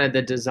all kind of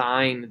the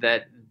design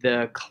that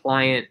the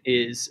client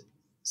is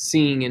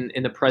seeing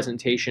in the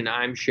presentation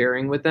I'm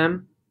sharing with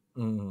them.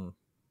 Mm.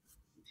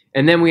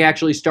 And then we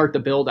actually start the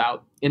build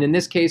out. And in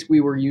this case,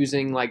 we were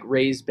using like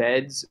raised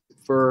beds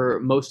for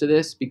most of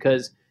this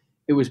because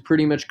it was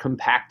pretty much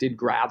compacted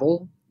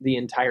gravel, the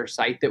entire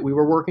site that we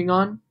were working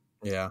on.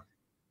 Yeah.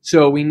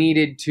 So we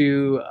needed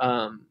to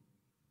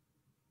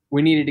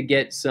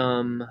get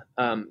some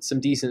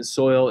decent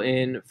soil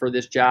in for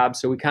this job.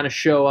 So we kind of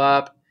show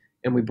up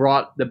and we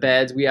brought the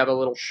beds. We have a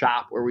little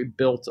shop where we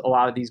built a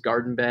lot of these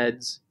garden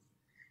beds.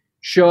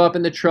 Show up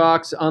in the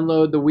trucks,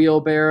 unload the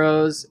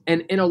wheelbarrows,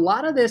 and a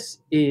lot of this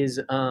is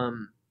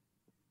one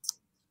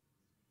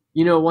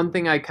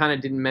thing I kind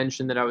of didn't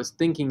mention that I was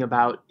thinking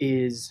about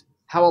is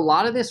how a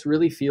lot of this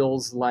really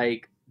feels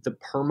like the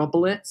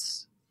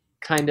permablitz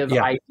kind of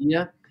Yeah.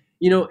 idea.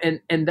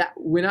 And that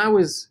when I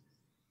was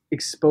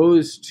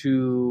exposed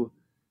to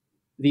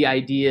the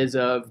ideas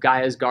of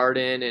Gaia's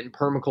Garden and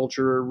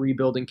permaculture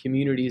rebuilding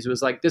communities,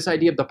 was like this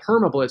idea of the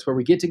permablitz where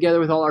we get together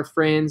with all our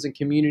friends and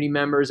community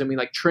members and we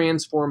like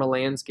transform a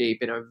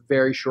landscape in a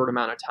very short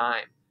amount of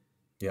time.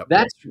 Yep.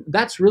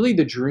 That's really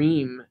the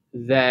dream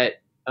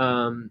that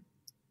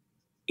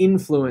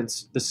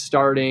influenced the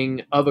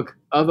starting of a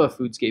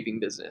foodscaping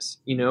business.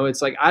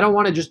 It's like I don't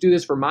want to just do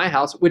this for my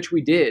house, which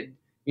we did.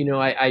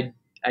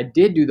 I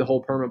did do the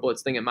whole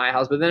permablitz thing at my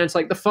house, but then it's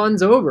like the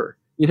fun's over.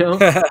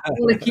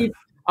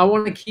 I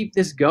want to keep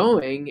this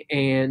going,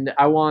 and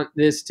I want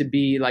this to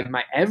be like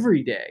my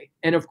everyday.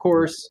 And of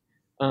course,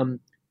 um,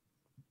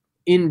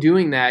 in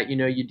doing that,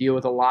 you deal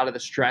with a lot of the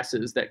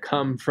stresses that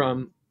come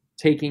from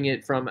taking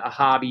it from a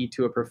hobby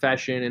to a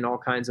profession, and all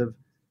kinds of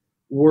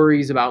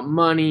worries about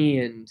money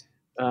and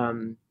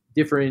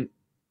different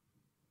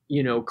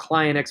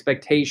client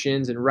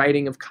expectations and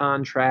writing of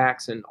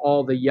contracts and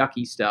all the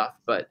yucky stuff.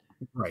 But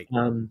Right.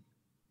 um,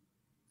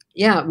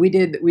 yeah, we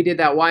did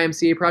that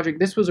YMCA project.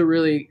 This was a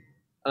really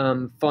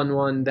fun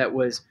one that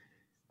was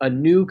a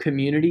new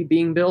community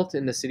being built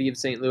in the city of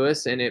St.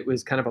 Louis, and it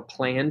was kind of a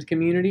planned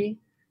community.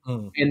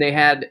 Mm. And they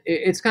had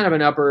it's kind of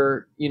an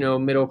upper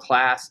middle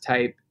class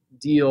type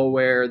deal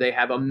where they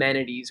have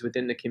amenities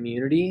within the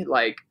community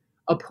like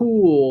a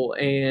pool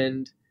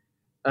and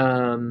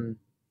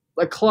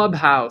a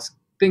clubhouse,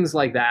 things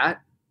like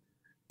that.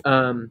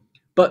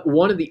 But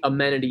one of the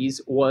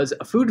amenities was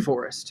a food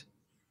forest.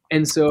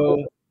 And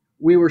so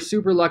we were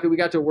super lucky. We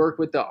got to work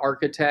with the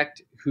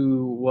architect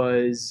who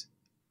was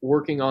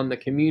working on the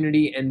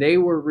community, and they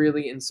were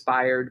really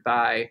inspired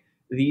by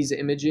these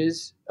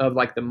images of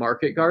like the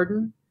market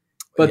garden.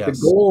 But the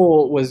Yes.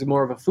 goal was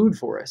more of a food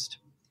forest.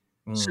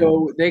 Mm.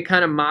 So they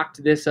kind of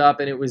mocked this up,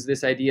 and it was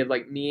this idea of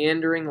like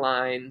meandering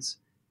lines,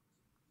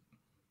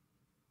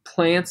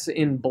 plants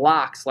in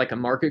blocks like a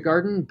market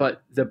garden,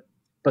 but the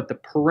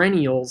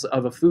perennials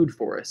of a food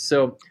forest.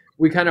 So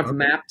we kind of Okay.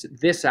 mapped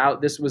this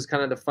out. This was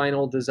kind of the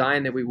final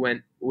design that we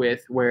went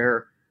with,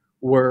 where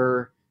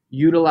we're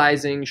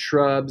utilizing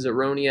shrubs,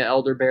 aronia,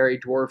 elderberry,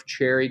 dwarf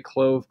cherry,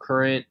 clove,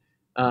 currant,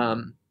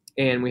 um,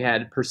 and we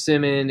had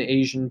persimmon,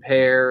 Asian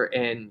pear,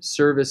 and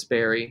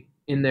serviceberry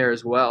in there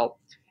as well.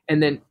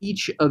 And then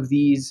each of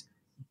these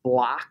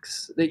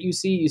blocks that you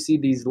see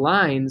these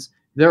lines,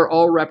 they're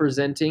all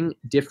representing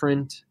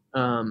different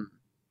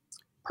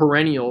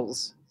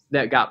perennials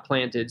that got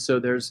planted. So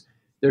there's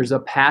a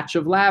patch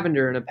of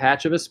lavender and a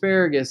patch of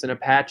asparagus and a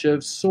patch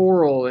of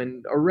sorrel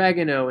and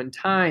oregano and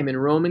thyme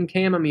and Roman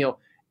chamomile,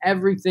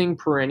 everything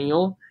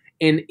perennial.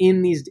 And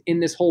in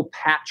this whole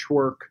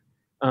patchwork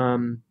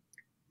um,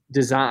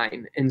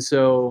 design. And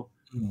so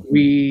Mm.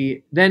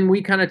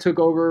 we kind of took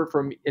over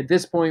from at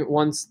this point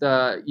once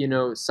the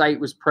site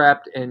was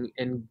prepped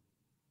and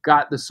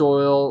got the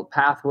soil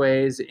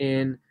pathways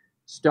in,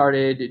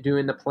 started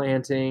doing the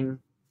planting.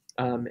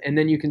 And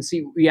then you can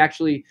see we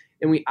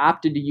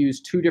opted to use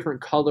two different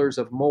colors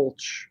of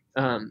mulch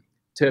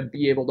to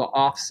be able to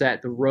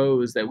offset the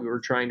rows that we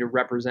were trying to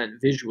represent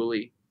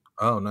visually.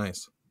 Oh,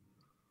 nice.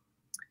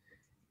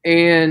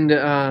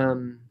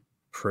 And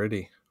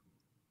Pretty.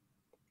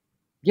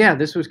 yeah,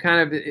 this was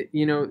kind of,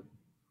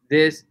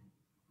 this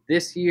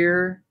this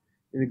year,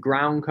 the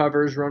ground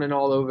covers running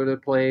all over the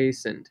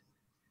place. And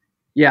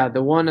yeah,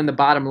 the one on the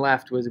bottom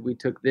left was we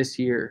took this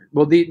year.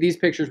 Well, these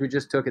pictures we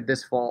just took it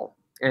this fall,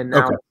 and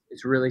now Okay.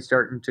 it's really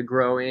starting to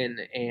grow in,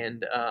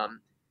 and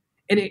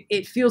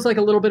it feels like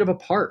a little bit of a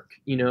park,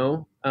 Yeah.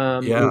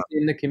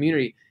 within the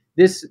community.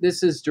 This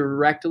is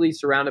directly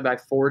surrounded by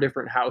four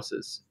different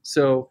houses,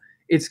 so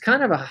it's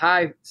kind of a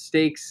high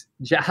stakes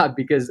job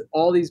because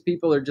all these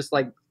people are just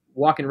like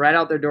walking right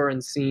out their door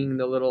and seeing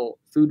the little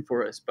food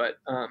forest. But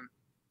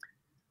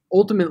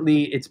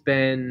ultimately,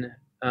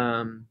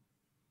 um,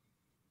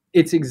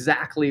 it's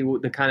exactly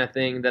the kind of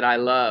thing that I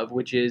love,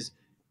 which is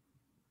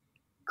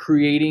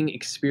creating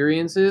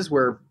experiences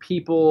where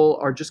people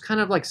are just kind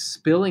of like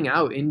spilling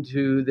out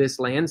into this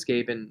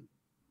landscape. And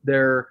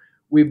there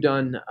we've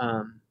done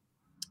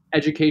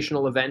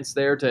educational events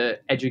there to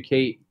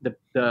educate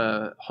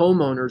the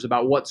homeowners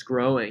about what's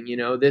growing.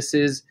 This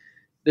is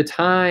the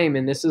thyme,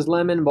 and this is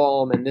lemon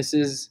balm, and this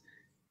is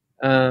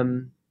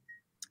um,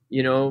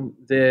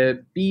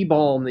 the bee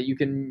balm that you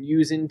can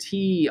use in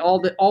tea, all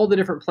the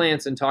different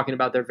plants, and talking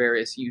about their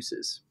various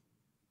uses.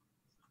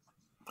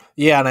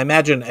 Yeah, and I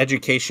imagine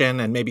education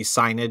and maybe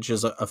signage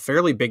is a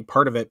fairly big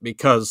part of it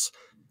because,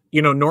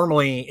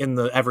 normally in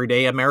the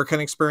everyday American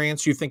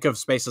experience, you think of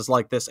spaces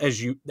like this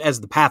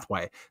as the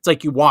pathway. It's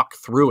like you walk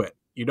through it.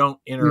 You don't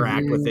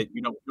interact with Hmm. it.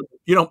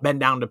 You don't bend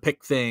down to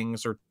pick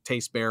things or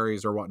taste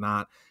berries or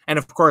whatnot. And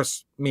of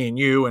course, me and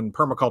you and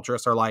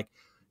permaculturists are like,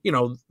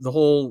 the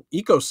whole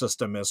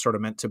ecosystem is sort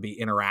of meant to be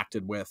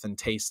interacted with and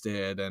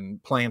tasted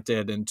and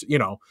planted and.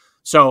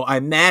 So I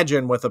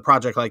imagine with a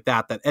project like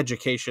that, that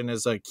education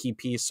is a key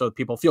piece so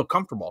people feel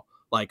comfortable.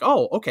 Like,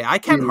 oh, okay, I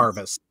can Huge.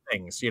 harvest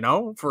things,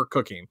 for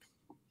cooking.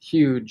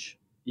 Huge.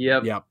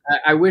 Yep. Yep.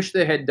 I wish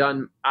they had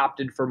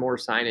opted for more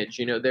signage.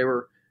 They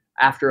were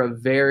after a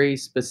very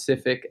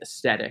specific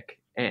aesthetic,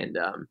 and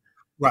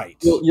Right.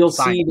 you'll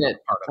Science see was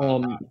that part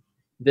of um,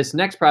 this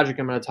next project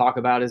I'm going to talk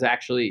about is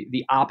actually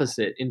the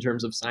opposite in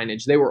terms of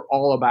signage. They were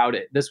all about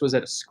it. This was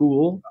at a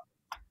school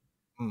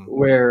that. Mm.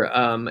 where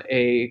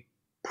a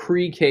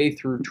pre-K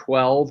through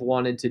 12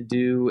 wanted to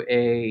do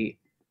a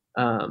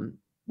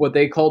what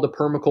they called a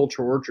permaculture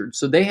orchard.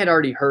 So they had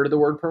already heard of the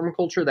word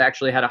permaculture. They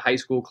actually had a high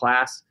school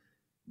class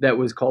that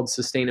was called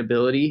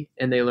sustainability,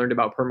 and they learned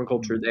about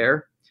permaculture Mm.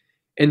 there.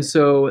 And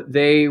so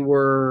they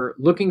were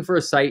looking for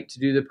a site to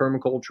do the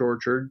permaculture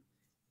orchard,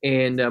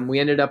 and we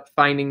ended up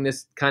finding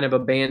this kind of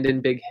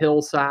abandoned big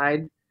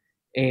hillside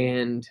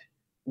and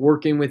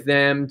working with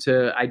them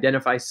to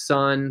identify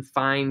sun,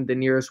 find the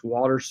nearest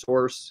water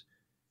source,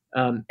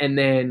 and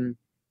then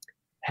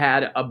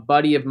had a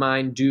buddy of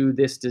mine do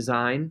this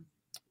design.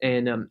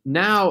 And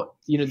now,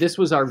 this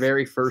was our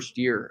very first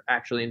year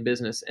actually in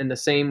business, and the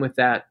same with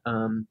that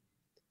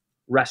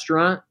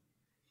restaurant.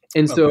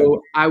 And Okay.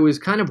 so I was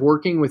kind of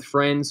working with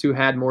friends who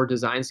had more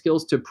design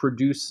skills to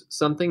produce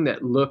something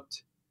that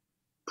looked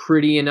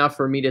pretty enough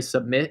for me to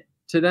submit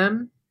to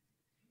them.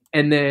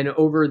 And then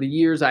over the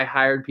years, I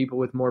hired people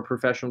with more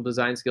professional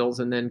design skills,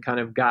 and then kind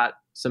of got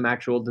some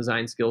actual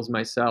design skills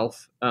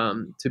myself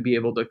to be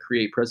able to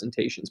create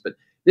presentations. But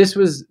this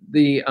was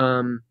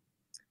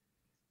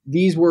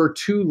these were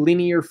two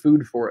linear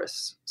food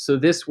forests. So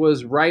this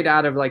was right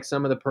out of like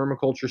some of the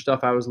permaculture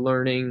stuff I was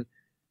learning.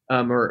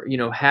 or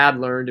had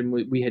learned, and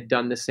we had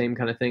done the same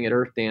kind of thing at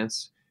Earth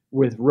Dance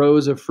with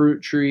rows of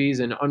fruit trees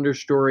and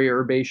understory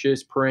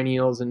herbaceous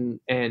perennials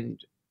and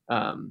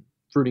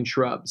fruiting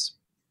shrubs.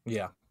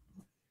 Yeah.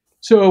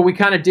 So we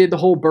kind of did the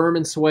whole berm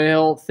and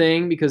swale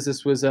thing because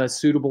this was a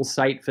suitable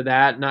site for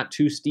that, not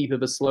too steep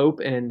of a slope.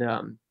 And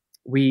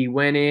we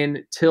went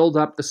in, tilled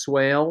up the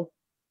swale.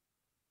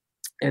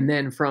 And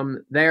then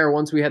from there,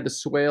 once we had the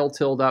swale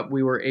tilled up,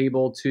 we were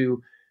able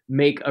to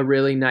make a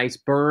really nice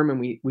berm. And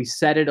we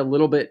set it a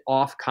little bit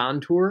off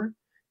contour.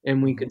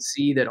 And we Mhm. could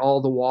see that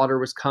all the water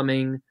was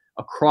coming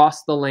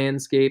across the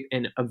landscape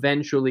and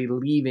eventually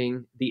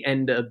leaving the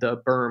end of the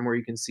berm, where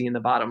you can see in the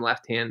bottom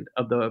left hand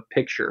of the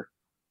picture.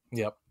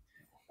 Yep.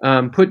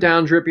 Put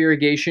down drip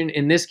irrigation.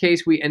 In this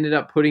case, we ended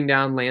up putting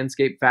down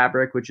landscape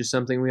fabric, which is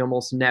something we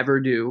almost never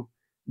do.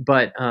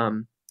 But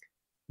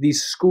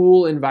these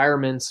school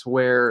environments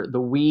where the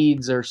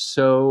weeds are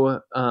so,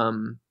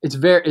 it's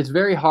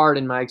very hard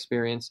in my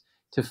experience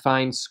to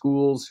find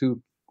schools who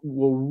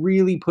will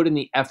really put in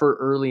the effort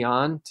early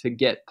on to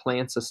get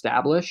plants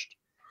established.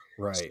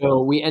 Right.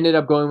 So we ended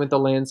up going with the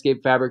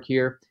landscape fabric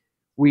here.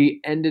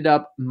 We ended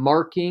up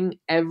marking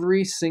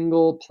every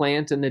single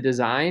plant in the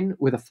design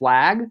with a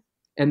flag.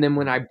 And then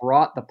when I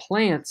brought the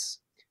plants,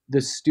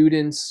 the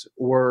students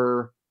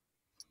were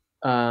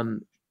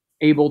um,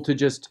 able to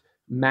just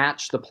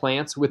match the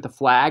plants with the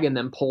flag and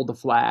then pull the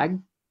flag.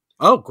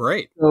 Oh,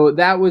 great. So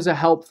that was a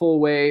helpful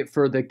way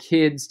for the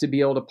kids to be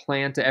able to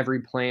plant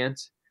every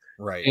plant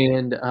Right.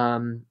 and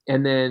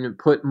then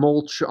put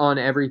mulch on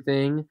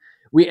everything.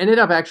 We ended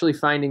up actually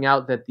finding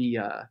out that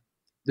the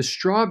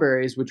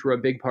strawberries, which were a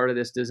big part of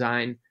this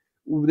design,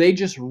 they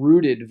just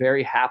rooted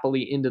very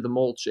happily into the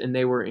mulch, and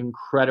they were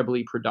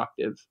incredibly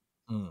productive.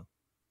 Mm.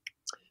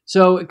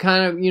 So it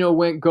kind of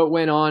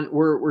went on.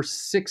 We're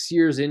 6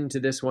 years into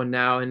this one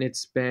now, and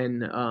it's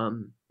been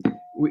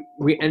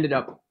we ended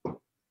up Oh,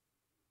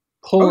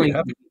 pulling.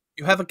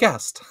 you have a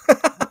guest.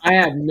 I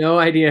have no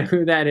idea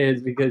who that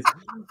is because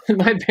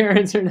my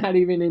parents are not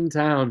even in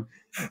town.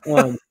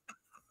 Um,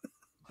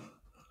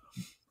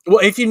 Well,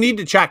 if you need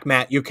to check,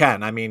 Matt, you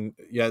can. I mean,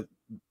 yeah,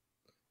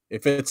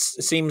 if it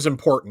seems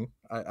important,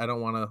 I don't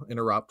want to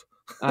interrupt.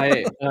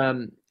 I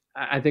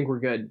think we're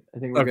good. I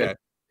think we're good. Okay.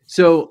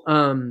 So,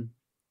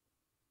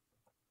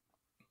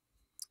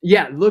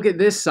 yeah, look at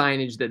this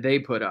signage that they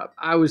put up.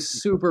 I was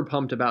super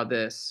pumped about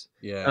this.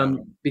 Yeah.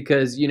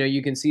 Because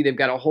you can see they've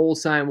got a whole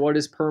sign. What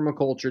is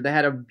permaculture? They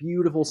had a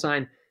beautiful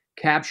sign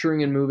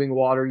capturing and moving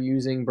water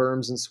using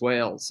berms and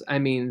swales. I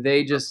mean,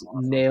 they just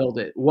Awesome. nailed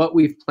it. What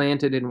we've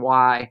planted and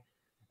why.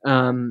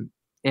 Um,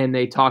 and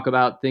they talk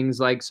about things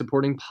like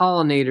supporting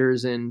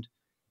pollinators and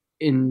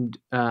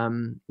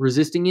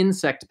resisting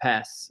insect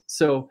pests.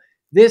 So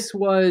this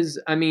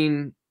was, I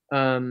mean,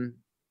 Wow.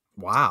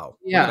 Look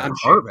yeah, at that I'm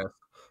sure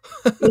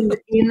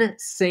harvest.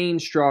 insane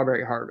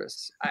strawberry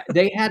harvests.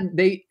 They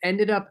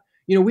ended up,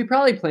 we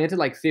probably planted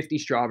like 50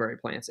 strawberry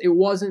plants. It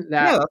wasn't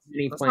Yeah, that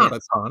many that's not a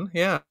plants, ton.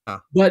 Yeah.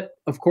 but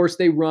of course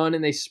they run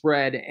and they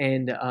spread,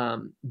 and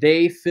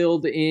they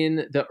filled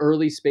in the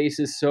early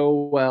spaces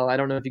so well. I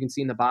don't know if you can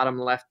see in the bottom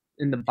left,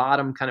 in the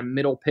bottom kind of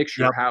middle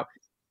picture, Yep. how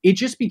it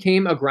just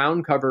became a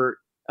ground cover,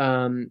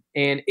 and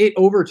it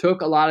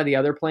overtook a lot of the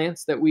other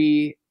plants that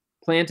we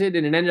planted,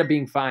 and it ended up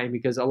being fine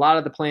because a lot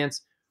of the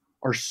plants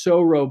are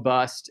so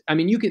robust. I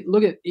mean, you could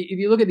look at if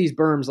you look at these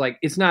berms, like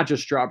it's not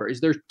just strawberries.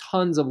 There's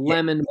tons of Yeah.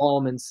 lemon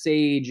balm and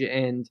sage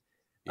and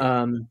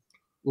Yeah. um,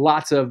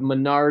 lots of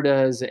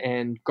monardas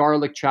and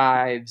garlic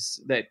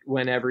chives that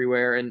went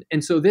everywhere.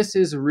 And so this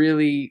has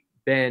really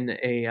been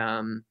a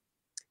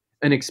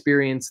an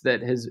experience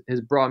that has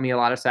brought me a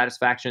lot of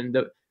satisfaction.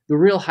 The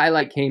real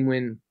highlight came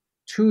when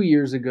 2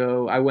 years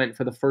ago I went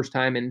for the first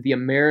time, and the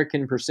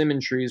American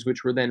persimmon trees,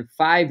 which were then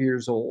 5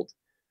 years old,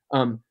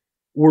 um,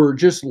 were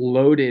just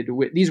loaded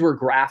with, these were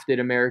grafted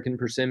American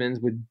persimmons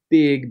with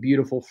big,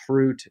 beautiful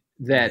fruit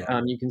that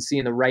Yeah. you can see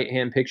in the right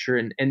hand picture,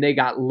 and they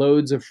got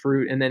loads of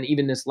fruit. And then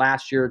even this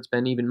last year, it's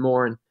been even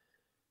more. And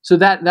so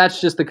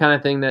that's just the kind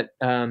of thing that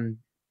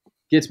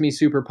gets me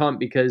super pumped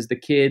because the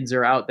kids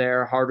are out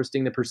there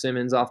harvesting the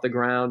persimmons off the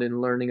ground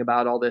and learning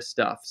about all this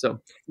stuff. So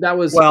that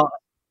was, Well,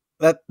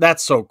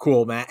 that's so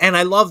cool, man. And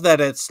I love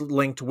that it's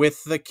linked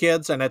with the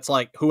kids, and it's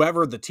like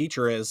whoever the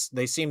teacher is,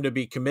 they seem to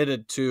be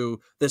committed to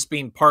this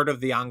being part of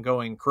the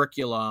ongoing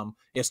curriculum,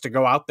 is to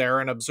go out there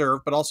and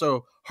observe, but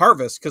also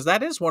harvest, because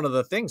that is one of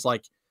the things,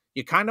 like,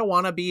 you kind of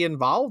want to be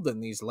involved in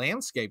these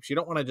landscapes. You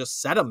don't want to just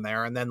set them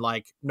there and then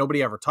like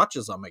nobody ever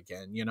touches them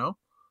again, you know?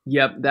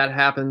 yep, that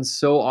happens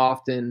so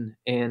often.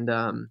 And,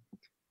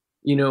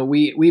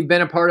 we've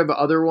been a part of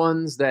other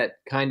ones that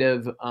kind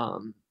of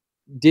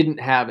didn't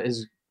have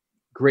as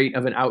great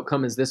of an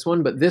outcome as this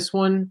one. But this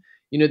one,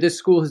 this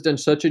school has done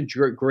such a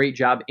great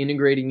job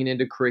integrating it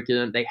into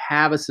curriculum. They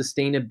have a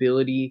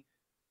sustainability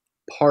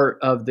part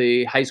of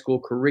the high school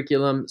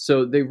curriculum,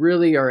 so they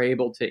really are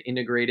able to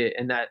integrate it,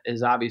 and that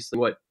is obviously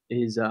what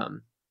is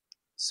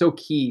so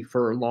key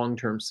for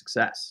long-term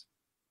success.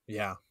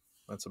 Yeah,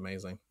 that's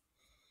amazing.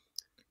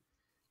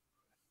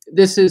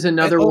 This is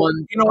another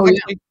one. You know, Oh, yeah.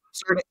 actually,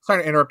 Sorry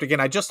to interrupt again.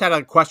 I just had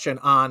a question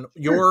on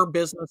your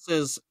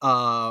business's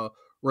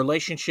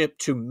relationship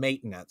to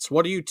maintenance.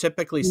 What do you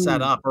typically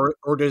set Sure. up,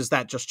 or does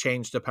that just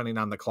change depending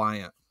on the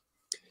client?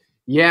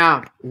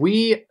 Yeah,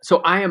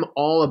 so I am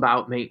all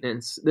about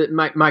maintenance. That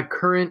my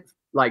current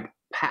like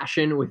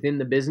passion within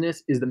the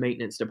business is the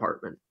maintenance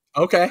department.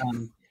 Okay.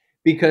 Um,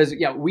 because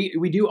yeah,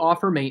 we do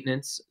offer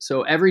maintenance.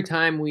 So every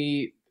time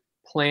we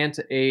plant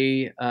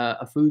a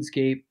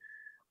foodscape,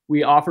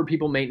 we offer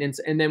people maintenance,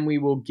 and then we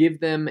will give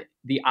them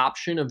the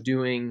option of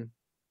doing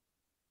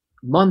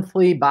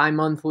monthly,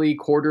 bi-monthly,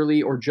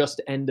 quarterly, or just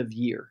end of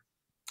year.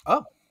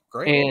 Oh,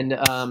 great. And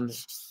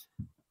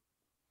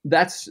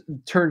that's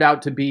turned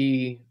out to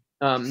be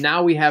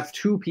now we have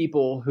two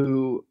people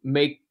who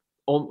who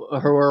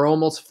are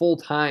almost full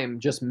time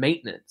just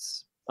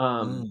maintenance.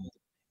 Mm,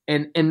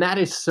 And that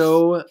is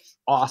so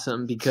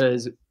awesome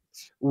because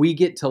we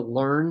get to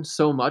learn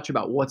so much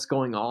about what's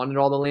going on in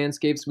all the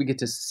landscapes. We get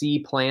to see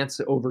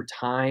plants over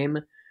time.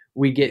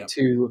 We get yep.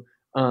 to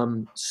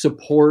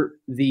support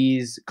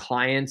these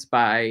clients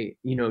by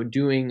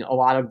doing a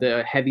lot of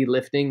the heavy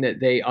lifting that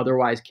they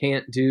otherwise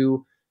can't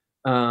do.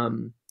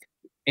 Um,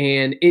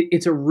 and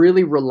it's a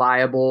really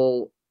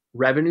reliable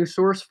revenue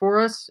source for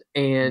us,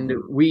 and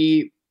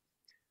Mhm.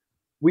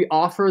 we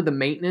offer the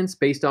maintenance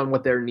based on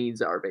what their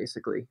needs are,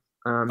 basically.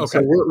 So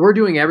Okay. we're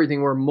doing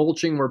everything. We're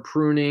mulching, we're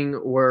pruning,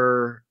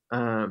 we're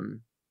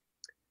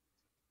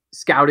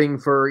scouting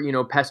for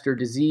pest or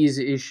disease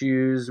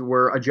issues.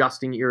 We're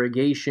adjusting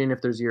irrigation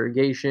if there's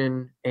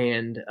irrigation,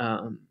 and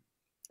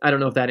I don't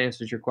know if that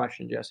answers your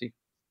question, Jesse.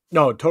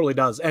 No, it totally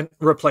does, and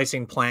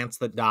replacing plants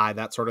that die,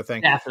 that sort of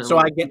thing. So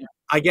Definitely.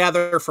 I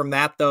gather from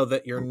that, though,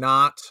 that you're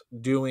not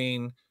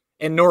doing,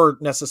 and nor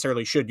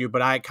necessarily should you,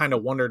 but I kinda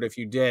wondered if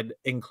you did,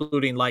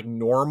 including, like,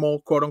 normal,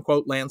 quote,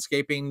 unquote,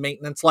 "landscaping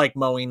maintenance," like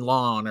mowing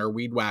lawn or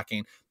weed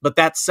whacking, but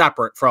that's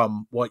separate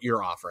from what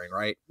you're offering,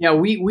 right? Yeah,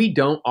 we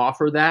don't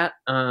offer that.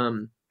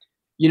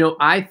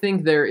 I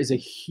think there is a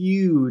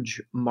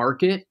huge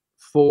market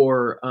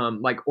for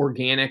like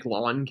organic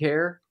lawn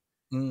care.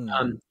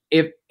 Mm,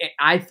 If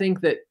I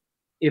think that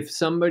if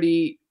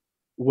somebody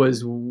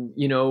was,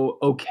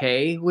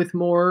 okay with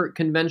more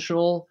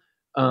conventional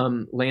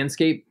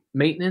landscape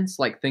maintenance,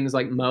 like things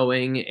like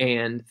mowing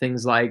and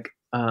things like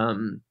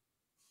doing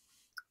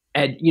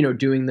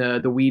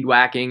the weed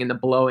whacking and the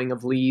blowing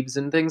of leaves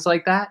and things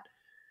like that.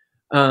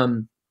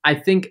 I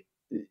think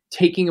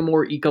taking a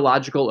more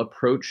ecological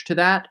approach to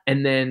that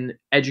and then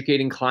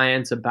educating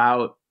clients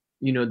about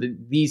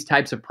these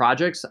types of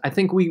projects, I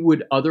think we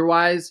would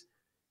otherwise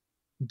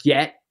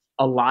get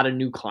a lot of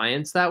new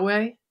clients that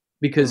way,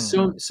 because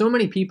mm, so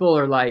many people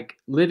are like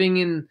living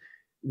in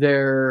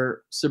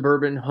their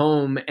suburban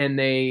home, and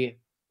they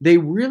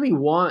really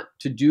want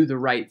to do the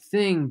right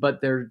thing,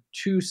 but they're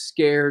too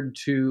scared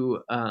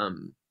to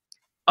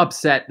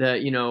upset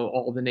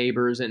all the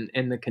neighbors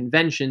and the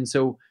convention.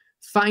 So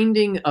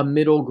finding a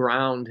middle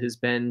ground has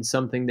been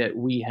something that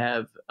we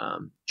have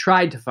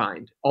tried to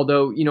find.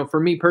 Although for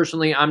me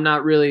personally, I'm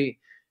not really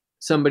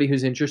somebody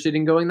who's interested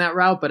in going that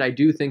route, but I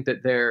do think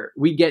that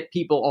we get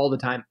people all the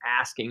time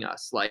asking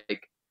us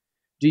like,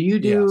 do you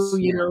do,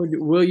 yes.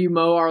 will you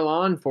mow our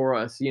lawn for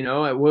us? We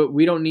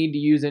don't need to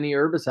use any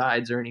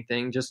herbicides or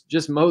anything.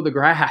 Just mow the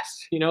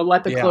grass,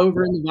 let the Yeah.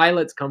 clover and the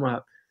violets come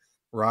up.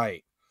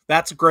 Right.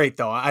 That's great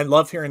though. I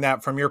love hearing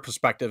that from your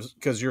perspective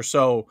because you're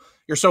so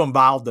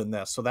involved in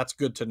this. So that's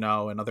good to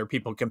know and other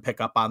people can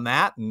pick up on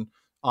that and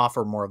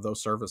offer more of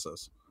those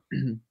services.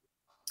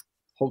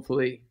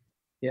 Hopefully.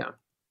 Yeah.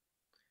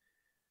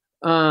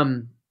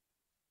 Um,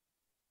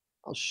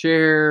 I'll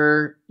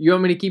share. You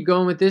want me to keep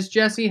going with this,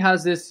 Jesse?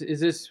 How's this?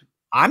 Is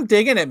I'm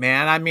digging it,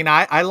 man. I mean,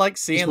 I like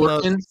this seeing the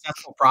working?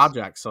 successful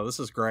projects, so this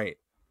is great.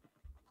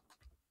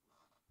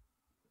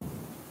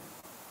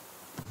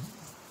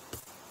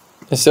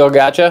 I still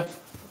gotcha.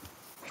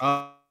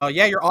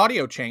 Yeah, your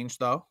audio changed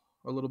though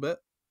a little bit.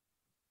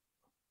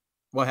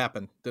 What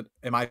happened?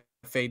 Am I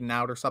fading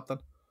out or something?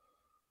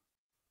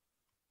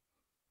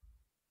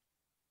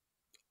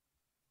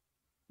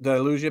 Did I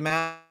lose you,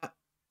 Matt?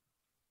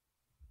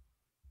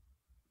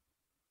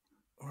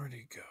 Where'd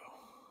he go?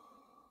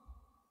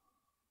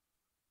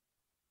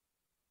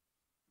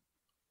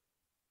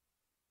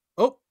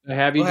 Oh, I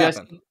have you, what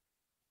happened? Jesse.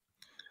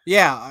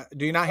 Yeah,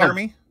 do you not hear Oh,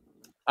 me?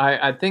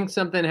 I think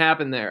something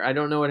happened there. I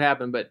don't know what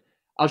happened, but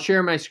I'll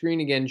share my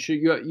screen again.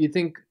 You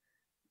think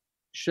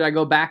should I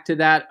go back to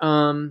that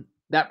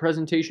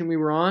presentation we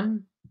were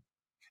on?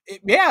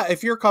 Yeah,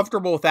 if you're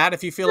comfortable with that,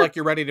 if you feel like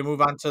you're ready to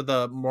move on to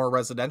the more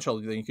residential,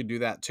 then you could do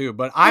that too.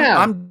 But Yeah.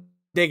 I'm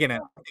digging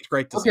it. It's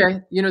great to see. Okay.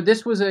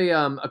 This was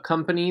a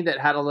company that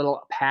had a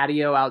little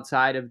patio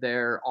outside of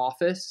their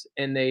office,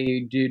 and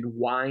they did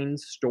wine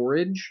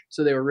storage.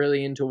 So they were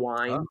really into Oh,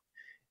 wine,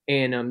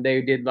 and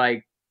they did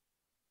like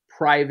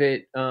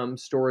private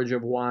storage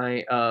of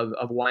wine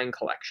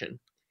collection.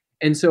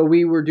 And so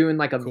we were doing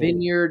like a cool.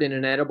 vineyard and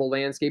an edible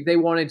landscape. They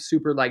wanted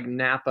super like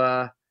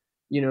Napa,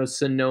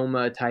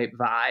 Sonoma type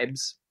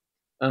vibes.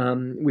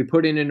 We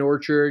put in an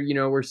orchard.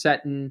 We're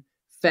setting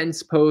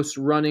fence posts,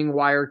 running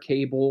wire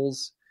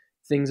cables,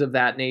 things of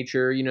that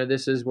nature. You know,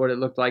 this is what it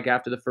looked like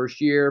after the first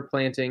year,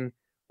 planting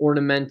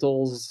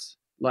ornamentals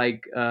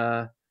like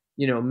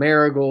you know,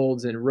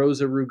 marigolds and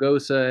rosa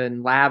rugosa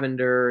and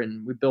lavender,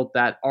 and we built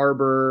that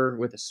arbor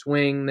with a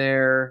swing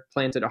there,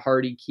 planted a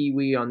hardy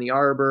kiwi on the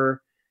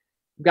arbor.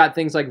 We've got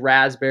things like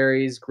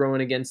raspberries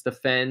growing against the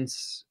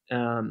fence.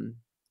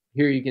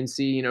 Here you can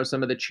see, you know,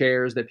 some of the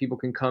chairs that people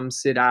can come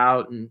sit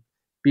out and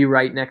be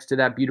right next to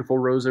that beautiful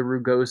rosa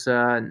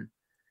rugosa.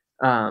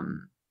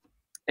 Um,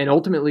 and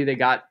ultimately they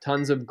got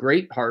tons of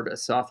grape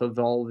harvests off of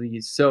all of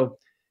these. So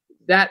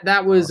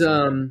that was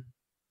Awesome.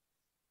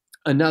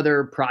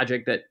 another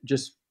project that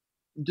just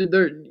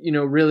you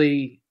know,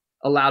 really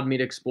allowed me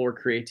to explore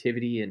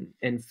creativity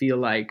and feel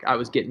like I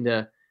was getting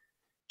to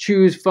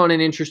choose fun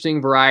and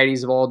interesting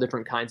varieties of all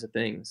different kinds of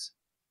things.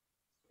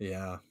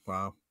 Yeah.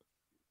 Wow.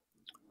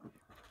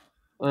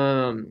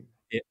 Um,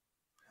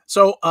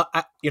 So,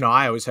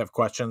 I always have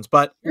questions,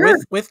 but sure.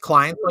 with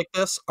clients like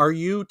this, are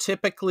you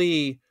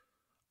typically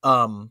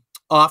um,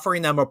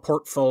 offering them a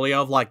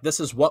portfolio of like, this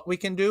is what we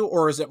can do,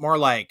 or is it more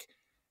like,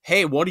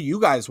 hey, what do you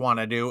guys want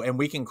to do, and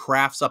we can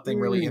craft something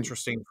really Mm,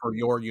 interesting for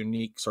your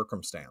unique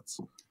circumstance?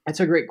 that's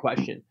a great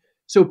question.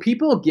 So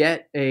people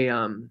get a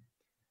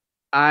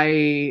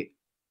I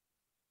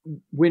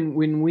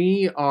when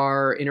we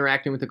are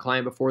interacting with the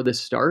client before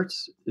this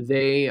starts,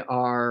 they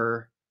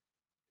are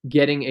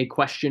getting a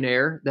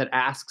questionnaire that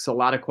asks a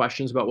lot of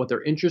questions about what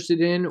they're interested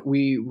in.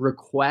 We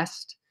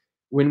request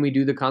when we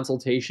do the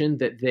consultation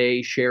that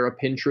they share a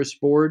Pinterest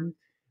board.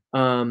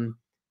 Um,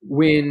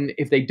 when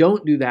if they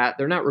don't do that,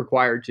 they're not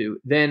required to.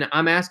 Then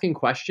I'm asking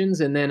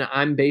questions, and then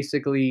I'm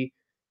basically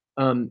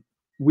um,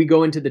 we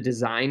go into the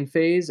design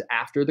phase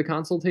after the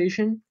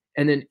consultation,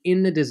 and then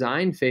in the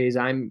design phase,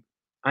 I'm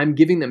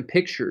giving them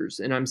pictures,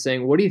 and I'm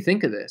saying, "What do you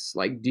think of this?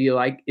 Like, do you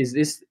like? Is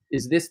this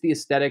the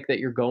aesthetic that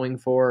you're going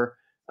for?"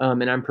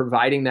 And I'm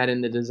providing that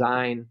in the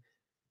design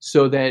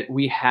so that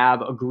we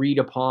have agreed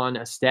upon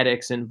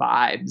aesthetics and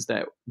vibes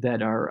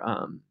that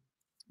are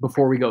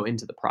before we go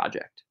into the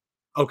project.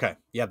 Okay,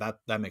 yeah,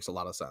 that makes a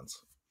lot of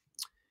sense.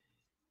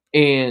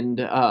 And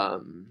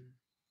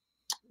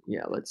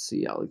yeah, let's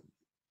see. I'll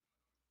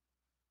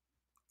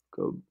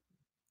go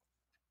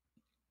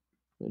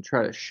and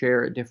try to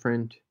share a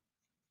different.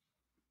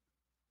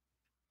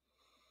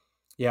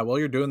 Yeah, while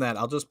you're doing that,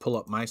 I'll just pull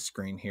up my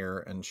screen here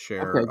and Okay,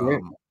 share.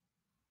 great.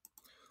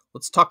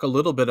 Let's talk a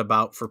little bit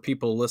about for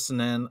people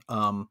listening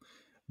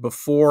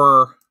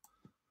before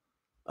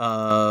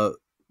uh,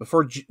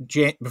 before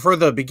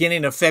the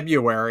beginning of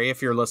February,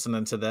 if you're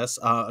listening to this,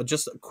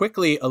 just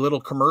quickly a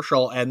little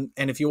commercial, and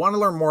if you want to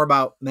learn more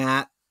about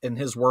Matt and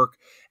his work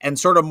and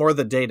sort of more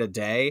the day to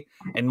day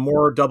and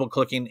more double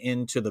clicking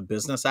into the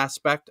business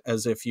aspect,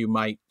 as if you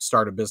might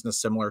start a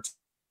business similar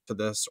to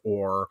this,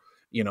 or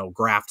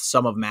graft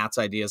some of Matt's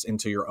ideas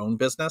into your own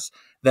business,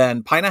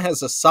 then PINA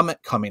has a summit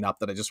coming up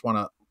that I just want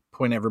to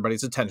point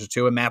everybody's attention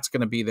to, and Matt's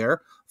going to be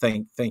there.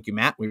 Thank you,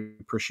 Matt. We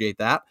appreciate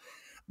that.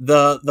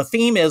 The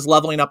theme is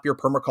leveling up your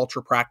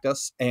permaculture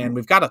practice, and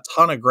we've got a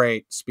ton of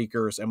great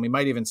speakers, and we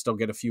might even still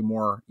get a few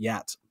more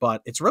yet,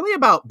 but it's really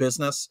about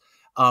business.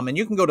 And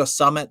you can go to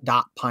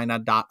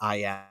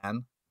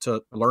summit.pina.in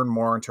to learn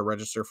more and to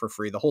register for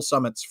free. The whole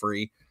summit's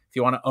free. If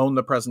you want to own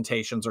the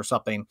presentations or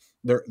something,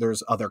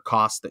 there's other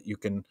costs that you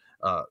can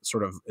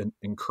sort of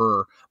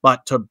incur,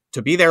 but to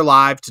be there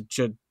live,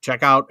 to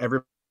check out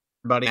everybody,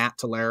 Matt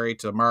to Larry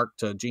to Mark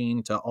to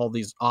Gene to all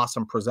these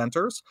awesome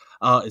presenters,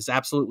 is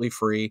absolutely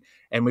free.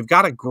 And we've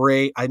got a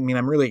great, I mean,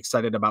 I'm really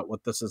excited about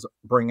what this is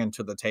bringing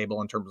to the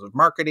table in terms of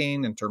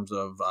marketing, in terms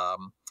of,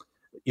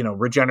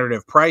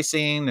 regenerative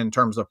pricing, in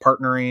terms of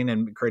partnering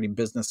and creating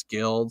business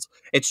guilds.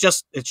 It's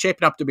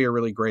shaping up to be a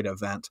really great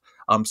event.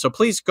 So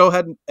please go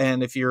ahead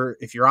and if you're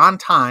on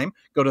time,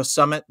 go to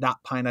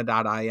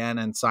summit.pina.in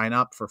and sign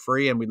up for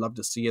free. And we'd love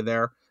to see you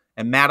there.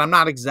 And Matt, I'm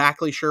not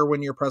exactly sure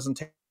when your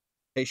presentation.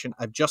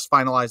 I've just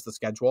finalized the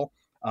schedule,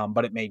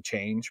 but it may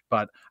change.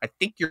 But I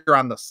think you're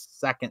on the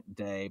second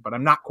day, but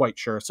I'm not quite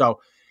sure. So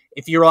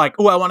if you're like,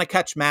 oh, I want to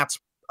catch Matt's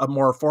a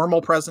more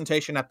formal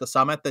presentation at the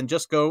summit, then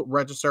just go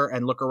register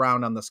and look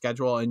around on the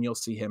schedule, and you'll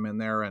see him in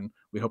there. And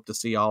we hope to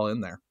see y'all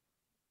in there.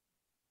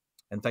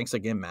 And thanks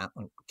again, Matt.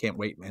 I can't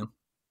wait, man.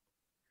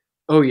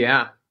 Oh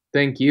yeah,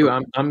 thank you.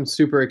 Oh, I'm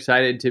super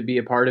excited to be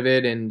a part of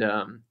it, and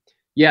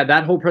yeah,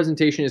 that whole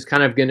presentation is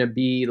kind of going to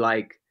be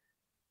like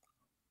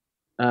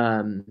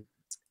um,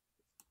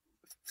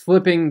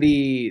 flipping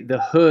the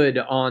hood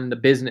on the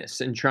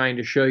business and trying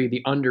to show you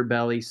the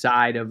underbelly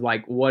side of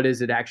like what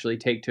does it actually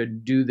take to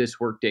do this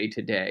work day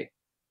to day.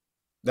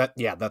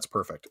 that's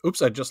perfect. Oops,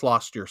 I just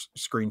lost your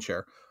screen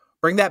share.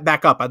 Bring that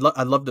back up. I'd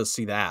love to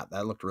see that.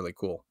 That looked really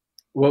cool.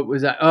 What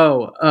was that?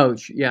 Oh,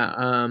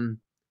 yeah.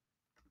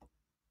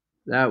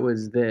 That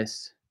was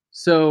this.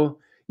 So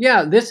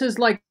yeah, this is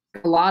like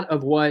a lot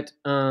of what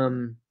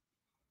the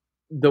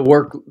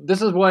work.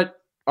 This is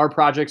what our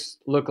projects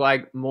look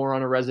like more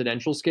on a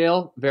residential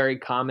scale, very Okay.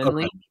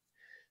 commonly.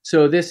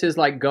 So this is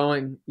like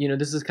going, you know,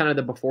 this is kind of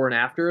the before and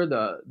after.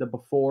 The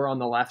before on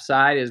the left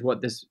side is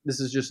what this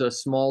is just a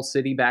small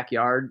city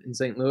backyard in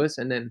St. Louis,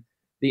 and then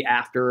the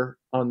after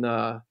on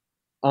the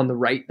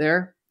right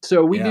there.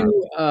 So we Yeah.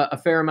 do a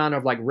fair amount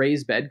of like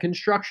raised bed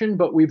construction,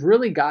 but we've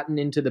really gotten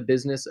into the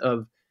business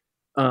of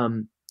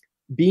um,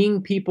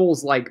 being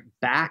people's like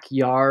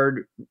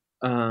backyard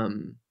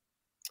um,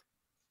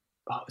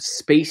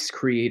 space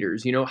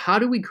creators. You know, how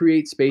do we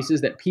create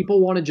spaces that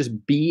people want to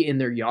just be in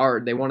their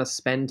yard? They want to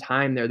spend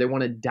time there. They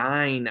want to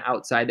dine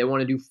outside. They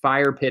want to do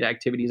fire pit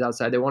activities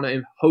outside. They want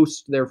to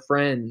host their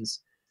friends.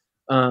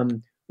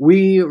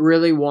 We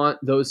really want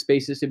those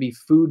spaces to be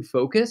food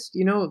focused,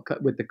 you know,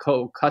 with the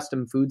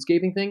custom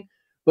foodscaping thing,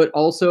 but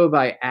also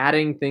by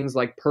adding things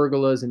like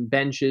pergolas and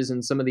benches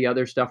and some of the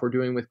other stuff we're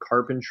doing with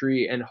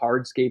carpentry and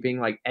hardscaping,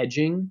 like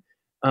edging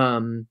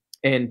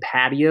and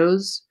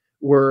patios.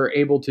 We're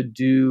able to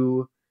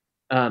do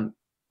um,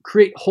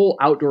 create whole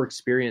outdoor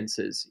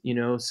experiences, you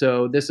know.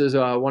 So this is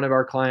one of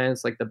our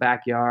clients, like the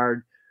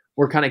backyard.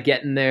 We're kind of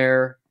getting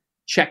there,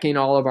 checking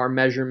all of our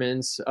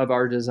measurements of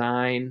our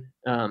design.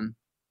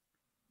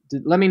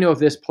 Let me know if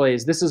this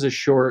plays. This is a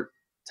short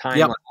time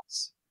Yep.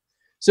 lapse.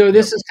 So Yep.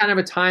 this is kind of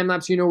a time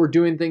lapse. You know, we're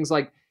doing things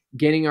like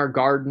getting our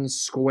gardens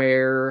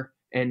square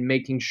and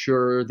making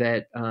sure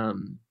that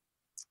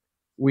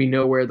we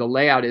know where the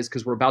layout is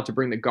because we're about to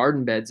bring the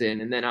garden beds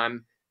in, and then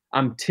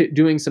I'm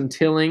doing some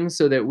tilling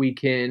so that we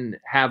can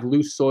have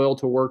loose soil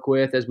to work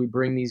with as we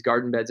bring these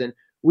garden beds in.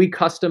 We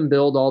custom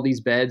build all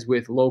these beds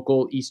with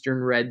local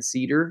eastern red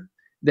cedar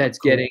that's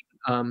Cool. getting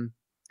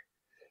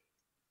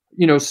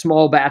you know,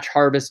 small batch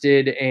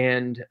harvested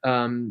and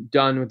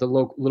done with the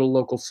little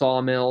local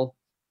sawmill.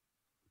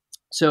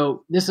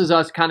 So this is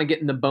us kind of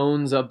getting the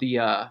bones of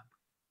the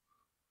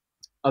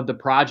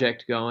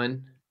project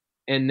going,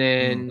 and Mm,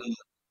 then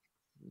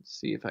let's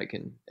see if I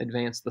can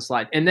advance the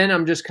slide. And then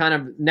I'm just kind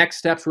of next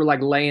steps. We're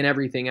like laying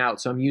everything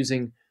out. So I'm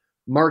using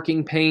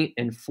marking paint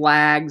and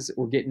flags.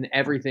 We're getting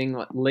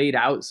everything laid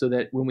out so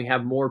that when we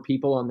have more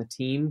people on the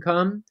team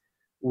come,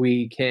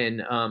 we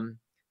can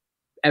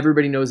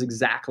everybody knows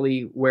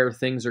exactly where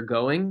things are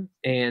going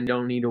and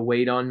don't need to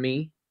wait on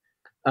me.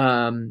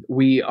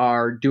 We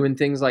are doing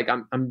things like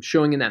I'm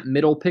showing in that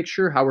middle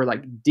picture how we're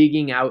like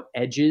digging out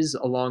edges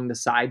along the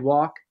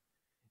sidewalk,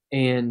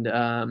 and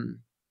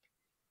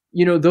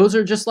you know, those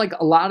are just like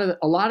a lot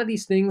of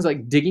these things,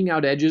 like digging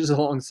out edges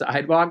along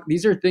sidewalk.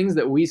 These are things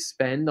that we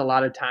spend a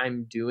lot of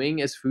time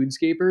doing as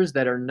foodscapers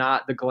that are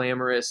not the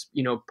glamorous,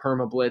 you know,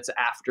 permablitz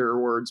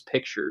afterwards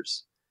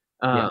pictures.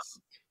 Um, yes.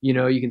 you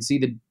know, you can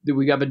see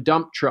we have a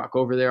dump truck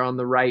over there on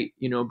the right,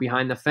 you know,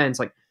 behind the fence.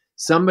 Like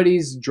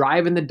somebody's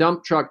driving the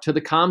dump truck to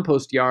the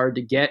compost yard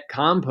to get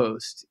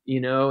compost, you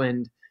know,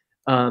 and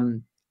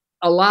um,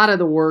 a lot of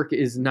the work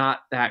is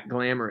not that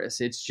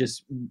glamorous.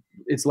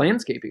 It's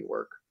landscaping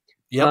work.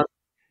 Yep. Um,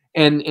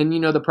 and you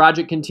know, the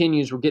project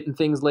continues. We're getting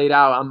things laid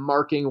out. I'm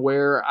marking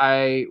where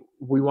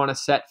we want to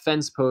set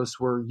fence posts.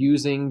 We're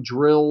using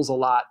drills a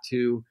lot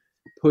to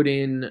put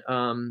in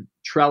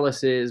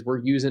trellises.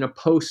 We're using a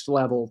post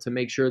level to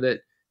make sure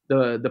that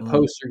the Mm,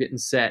 posts are getting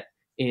set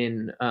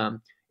in.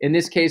 In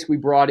this case,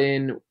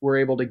 we're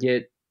able to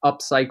get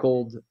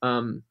upcycled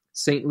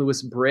St.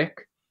 Louis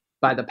brick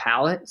by the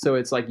pallet. So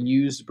it's like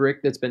used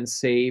brick that's been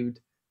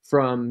saved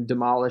from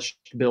demolished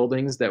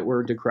buildings that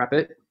were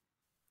decrepit.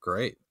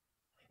 great.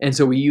 And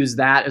so we use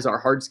that as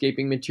our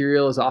hardscaping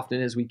material as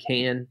often as we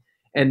can.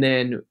 And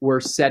then we're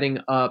setting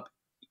up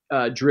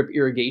drip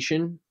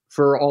irrigation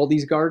for all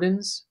these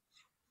gardens.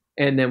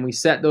 And then we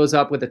set those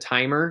up with a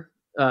timer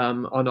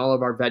on all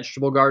of our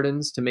vegetable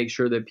gardens to make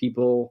sure that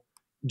people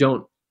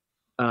don't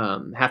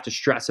have to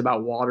stress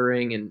about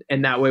watering.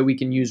 And that way we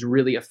can use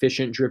really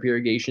efficient drip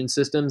irrigation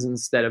systems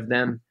instead of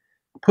them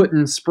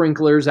putting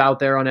sprinklers out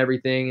there on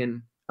everything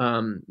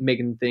and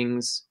making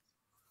things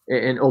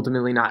and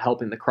ultimately not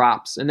helping the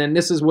crops. And then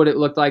this is what it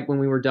looked like when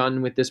we were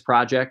done with this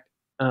project.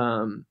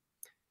 Um,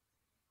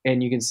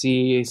 and you can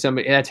see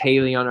somebody that's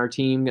Haley on our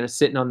team, kind of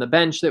sitting on the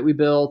bench that we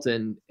built,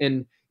 and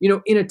you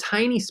know, in a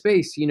tiny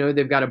space, you know,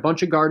 they've got a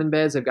bunch of garden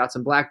beds, they've got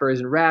some blackberries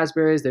and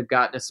raspberries, they've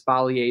got an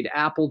espaliered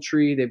apple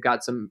tree, they've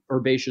got some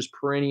herbaceous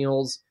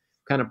perennials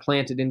kind of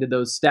planted into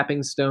those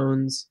stepping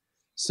stones.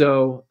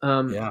 So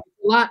Yeah,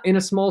 a lot in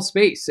a small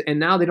space, and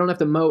now they don't have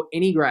to mow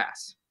any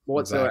grass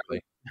whatsoever.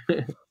 exactly.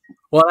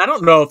 Well, I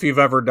don't know if you've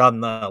ever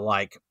done the,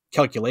 like,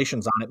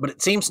 calculations on it, but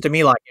it seems to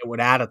me like it would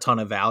add a ton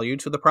of value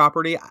to the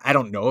property. I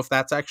don't know if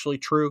that's actually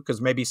true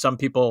because maybe some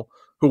people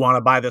who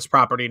wanna buy this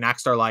property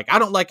next are like, "I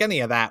don't like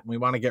any of that, and we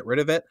wanna get rid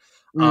of it."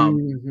 I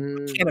Hmm.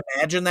 can't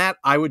imagine that.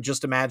 I would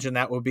just imagine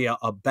that would be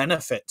a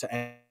benefit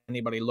to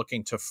anybody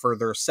looking to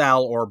further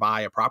sell or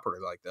buy a property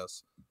like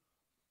this.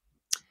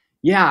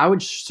 Yeah, I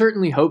would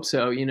certainly hope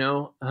so, you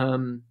know,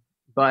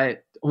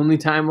 but only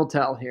time will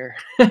tell here.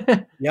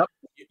 Yep.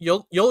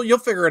 You'll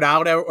figure it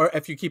out, or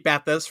if you keep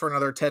at this for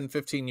another 10,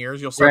 15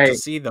 years, you'll start to Right.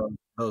 see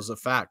those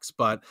effects.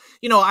 But,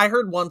 I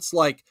heard once,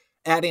 like,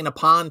 adding a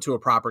pond to a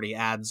property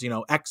adds,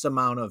 X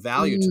amount of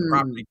value to the Mm.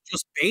 property,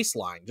 just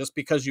baseline, just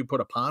because you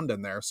put a pond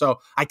in there. So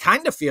I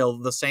kind of feel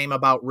the same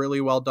about really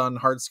well done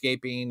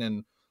hardscaping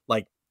and,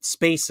 like,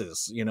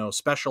 spaces,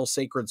 special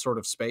sacred sort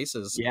of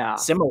spaces, Yeah,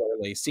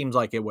 similarly seems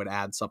like it would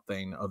add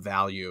something of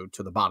value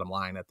to the bottom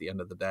line at the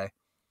end of the day.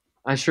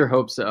 I sure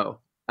hope so.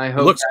 I It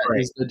hope looks that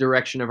great. is the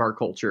direction of our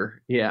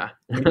culture. Yeah.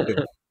 Me too.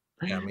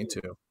 Yeah, me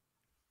too.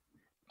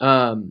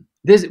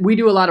 This we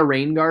do a lot of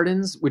rain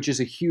gardens, which is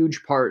a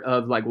huge part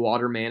of like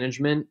water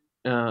management.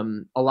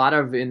 A lot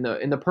of in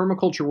the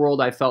permaculture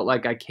world, I felt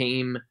like I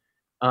came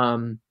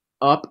um,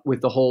 up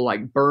with the whole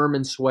like berm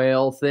and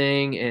swale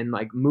thing and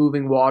like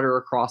moving water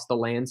across the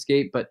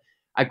landscape. But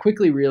I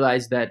quickly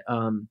realized that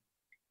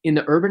in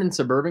the urban and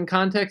suburban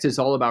context, it's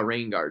all about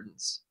rain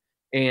gardens,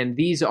 and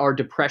these are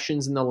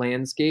depressions in the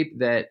landscape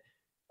that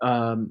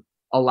um,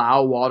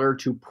 allow water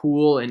to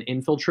pool and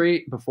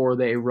infiltrate before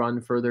they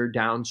run further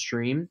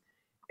downstream.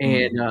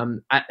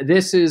 Mm, And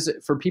this is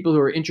for people who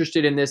are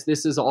interested in this.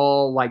 This is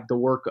all like the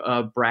work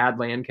of Brad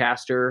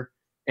Lancaster.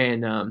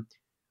 And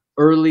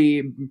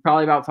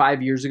probably about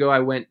 5 years ago, I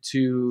went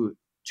to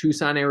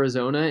Tucson,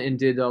 Arizona, and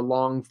did a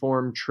long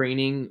form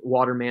training,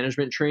 water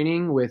management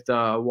training with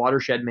a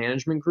watershed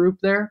management group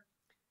there.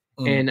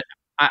 mm, And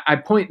I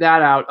point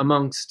that out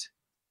amongst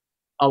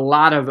a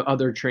lot of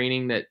other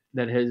training that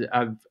has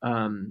I've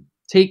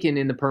taken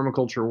in the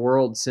permaculture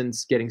world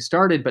since getting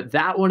started, but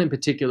that one in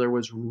particular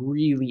was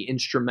really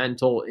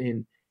instrumental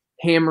in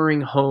hammering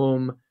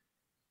home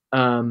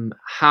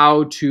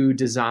how to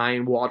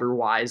design water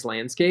wise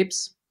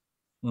landscapes.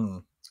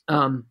 mm.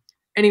 Um,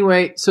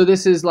 anyway, so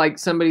this is like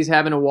somebody's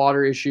having a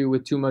water issue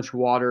with too much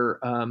water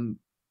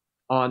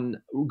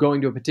on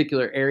going to a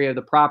particular area of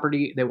the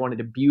property. They wanted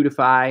to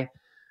beautify.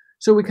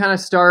 So we kind of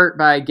start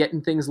by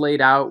getting things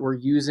laid out. We're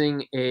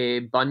using a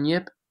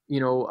bunyip,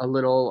 a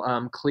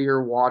little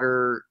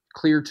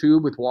clear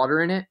tube with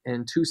water in it,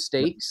 and two Yep.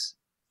 stakes.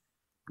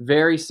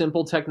 Very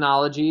simple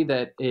technology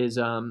that is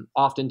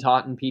often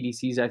taught in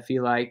PDCs, I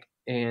feel like.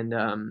 And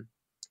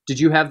did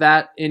you have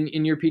that in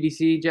your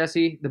PDC,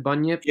 Jesse? The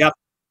bunyip? Yep.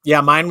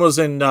 Yeah, mine was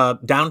in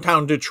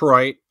downtown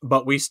Detroit,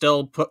 but we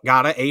still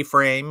got a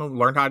A-frame,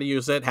 learned how to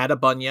use it, had a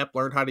bunyip,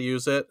 learned how to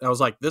use it. I was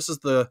like, this is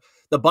the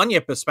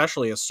bunyip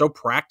especially is so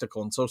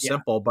practical and so Yeah.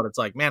 simple, but it's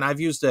like, man, I've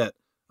used it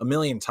a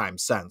million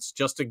times since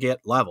just to get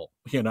level.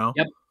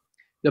 Yep.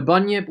 The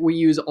bunyip we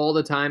use all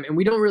the time, and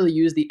we don't really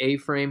use the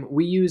A-frame.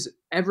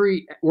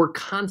 We're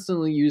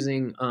constantly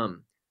using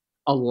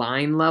a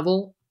line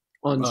level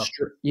on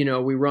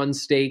Oh, we run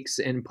stakes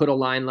and put a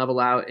line level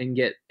out and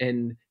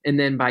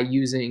then by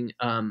using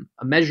a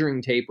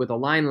measuring tape with a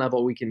line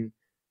level we can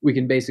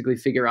basically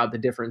figure out the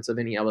difference of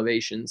any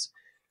elevations.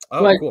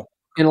 oh, But cool.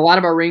 in a lot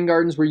of our rain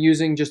gardens, we're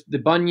using just the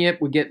bunyip.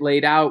 We get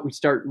laid out. We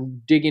start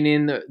digging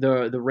in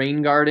the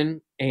rain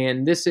garden,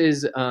 and this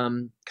is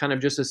kind of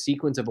just a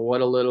sequence of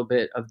what a little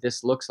bit of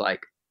this looks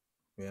like.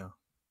 Yeah.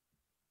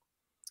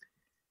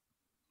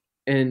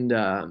 And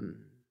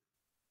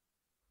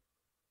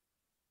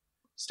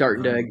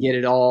starting to Nice. get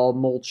it all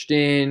mulched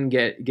in,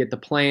 get the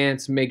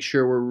plants, make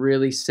sure we're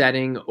really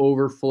setting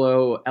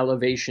overflow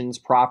elevations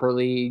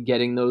properly,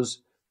 getting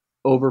those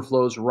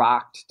overflows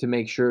rocked to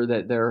make sure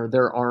that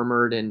they're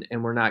armored and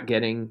we're not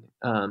getting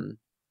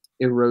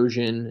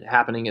erosion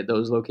happening at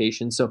those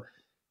locations. So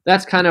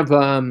that's kind of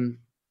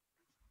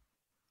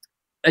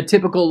a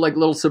typical like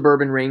little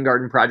suburban rain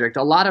garden project.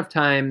 A lot of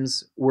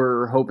times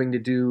we're hoping to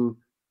do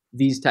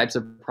these types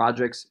of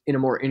projects in a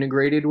more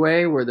integrated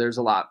way where there's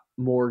a lot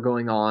more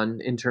going on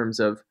in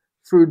terms of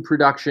food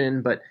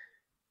production, but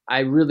I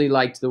really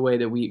liked the way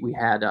that we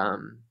had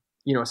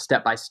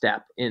step by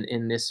step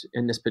in this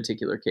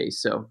particular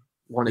case. So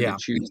wanted to Yeah.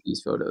 choose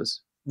these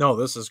photos. No,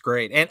 this is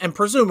great. And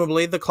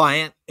presumably the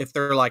client, if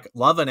they're like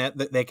loving it,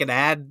 that they could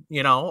add,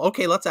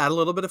 okay, let's add a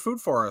little bit of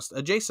food forest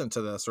adjacent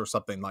to this or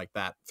something like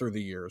that through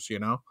the years.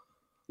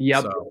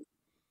 Yep. So,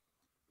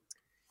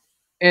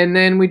 And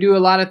then we do a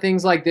lot of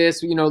things like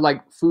this,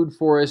 like food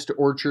forest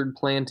orchard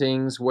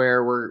plantings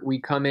where we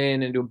come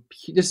in and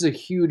this is a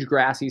huge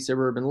grassy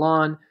suburban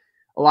lawn.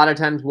 A lot of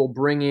times we'll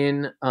bring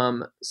in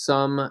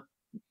some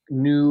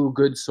new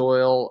good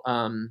soil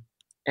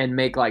and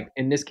make like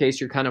in this case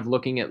you're kind of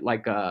looking at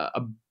like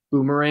a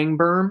boomerang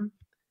berm. mhm.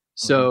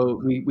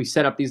 So we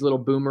set up these little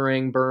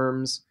boomerang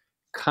berms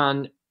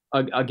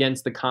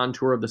against the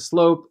contour of the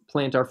slope,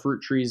 plant our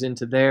fruit trees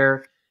into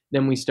there.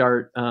 Then we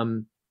start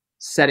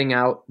setting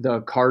out the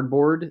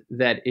cardboard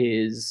that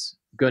is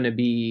going to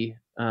be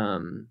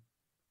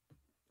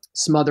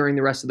smothering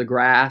the rest of the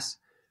grass.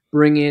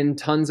 Bring in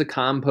tons of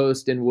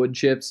compost and wood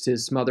chips to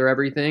smother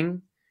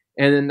everything.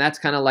 And then that's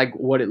kind of like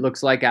what it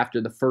looks like after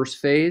the first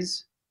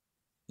phase.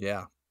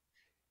 Yeah.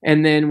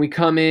 And then we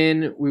come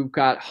in, we've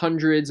got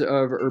hundreds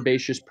of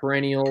herbaceous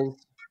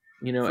perennials,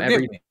 Forgive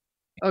every me.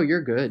 oh,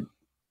 you're good.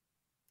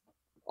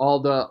 All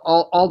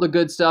the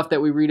good stuff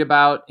that we read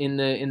about in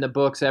the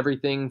books,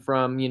 everything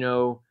from,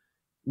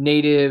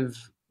 native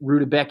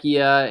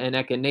rudbeckia and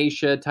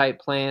echinacea type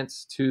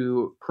plants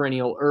to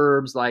perennial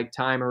herbs like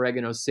thyme,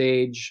 oregano,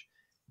 sage,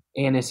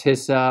 anise,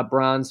 hyssop,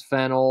 bronze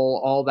fennel,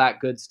 all that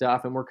good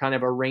stuff. And we're kind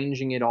of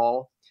arranging it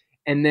all.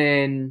 And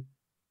then,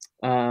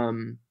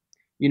 um,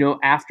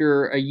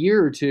 after a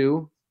year or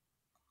two,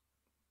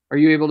 are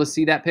you able to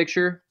see that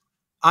picture?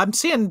 I'm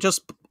seeing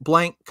just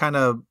blank kind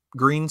of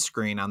green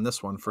screen on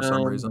this one for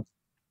some Um, reason.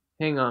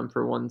 hang on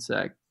for one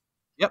sec.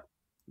 Yep.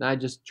 I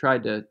just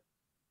tried to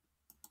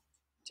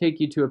take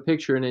you to a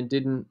picture and it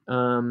didn't.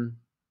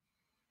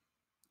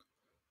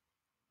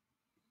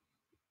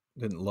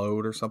 Didn't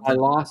load or I something.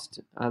 lost.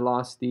 I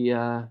lost the.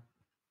 I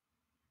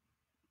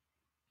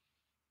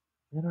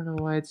don't know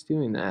why it's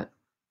doing that.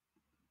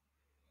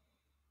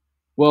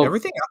 Well,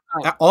 Everything,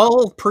 I-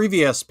 all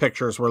previous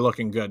pictures were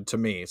looking good to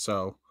me.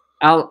 So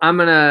I'm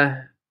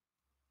gonna.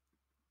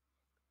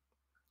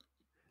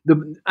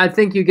 I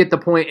think you get the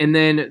point, and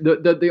then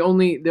the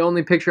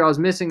only picture I was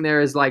missing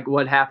there is like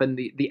what happened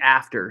the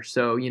after.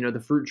 So the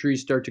fruit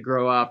trees start to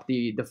grow up,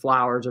 the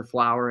flowers are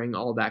flowering,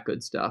 all that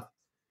good stuff.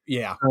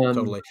 yeah, Um,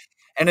 totally.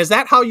 And is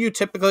that how you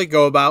typically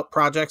go about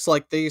projects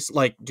like these?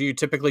 Like, do you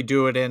typically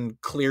do it in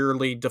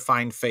clearly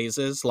defined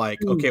phases? Like,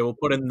 okay, we'll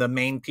put in the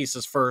main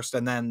pieces first,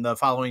 and then the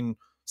following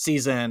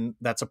season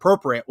that's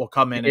appropriate will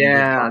come in and do the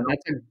Yeah, final.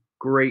 that's a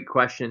great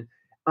question.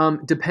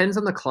 Depends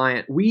on the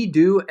client. We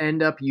do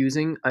end up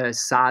using a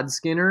sod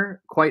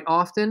skinner quite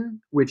often,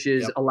 which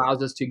is Yep.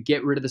 allows us to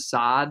get rid of the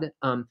sod.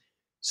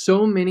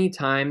 So many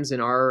times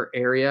in our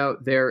area,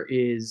 there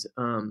is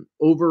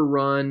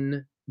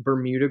overrun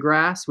Bermuda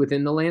grass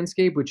within the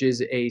landscape, which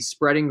is a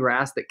spreading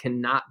grass that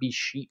cannot be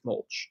sheet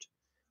mulched.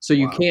 So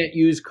you Wow. can't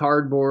use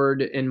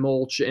cardboard and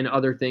mulch and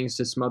other things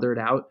to smother it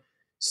out.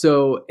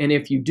 So, and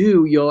if you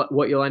do,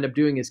 you'll end up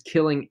doing is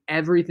killing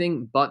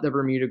everything but the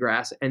Bermuda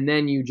grass, and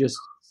then you just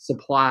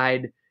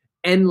supplied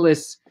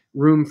endless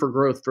room for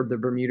growth for the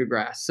Bermuda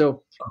grass.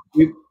 So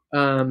we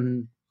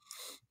um,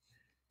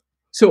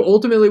 so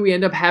ultimately, we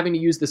end up having to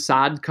use the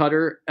sod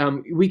cutter.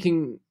 We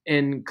can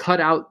and cut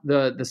out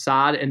the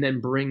sod and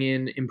then bring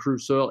in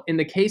improved soil. In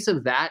the case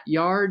of that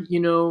yard,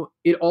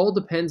 it all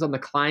depends on the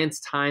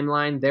client's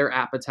timeline, their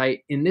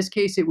appetite. In this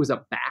case, it was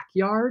a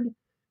backyard,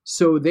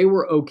 so they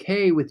were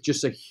okay with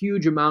just a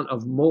huge amount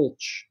of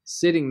mulch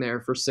sitting there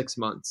for 6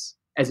 months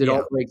as it Yeah.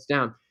 all breaks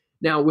down.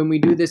 Now, when we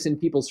do this in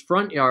people's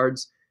front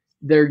yards,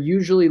 they're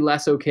usually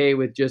less okay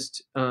with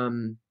just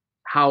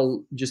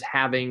how just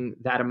having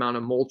that amount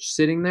of mulch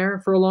sitting there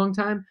for a long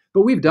time,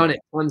 but we've done Yeah.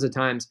 it tons of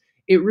times.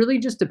 It really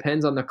just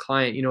depends on the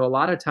client. A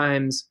lot of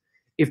times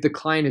if the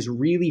client is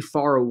really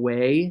far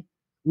away,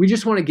 we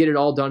just want to get it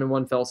all done in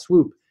one fell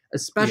swoop, Yeah.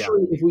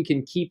 especially if we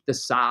can keep the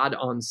sod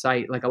on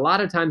site. Like a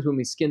lot of times when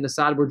we skin the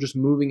sod, we're just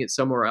moving it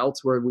somewhere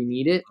else where we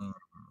need it.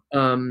 Mm.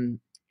 Um,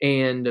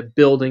 and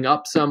building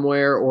up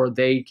somewhere, or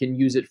they can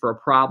use it for a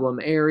problem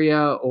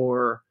area,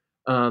 or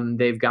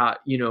they've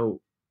got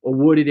a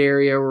wooded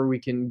area where we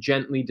can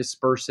gently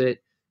disperse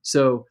it.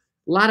 So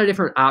a lot of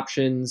different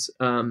options.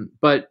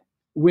 But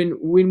when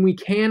we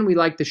can, we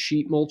like the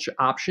sheet mulch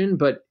option.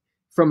 But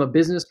from a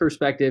business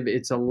perspective,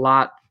 it's a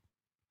lot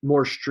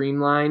more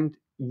streamlined,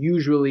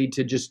 usually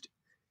to just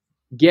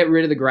get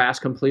rid of the grass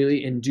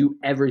completely and do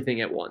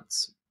everything at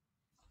once.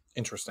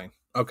 Interesting.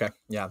 Okay.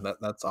 Yeah,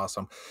 that's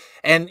awesome.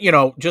 And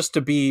just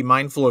to be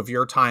mindful of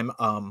your time,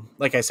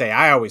 like I say,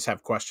 I always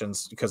have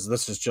questions because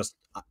this is just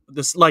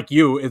this like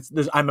you, it's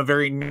this I'm a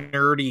very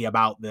nerdy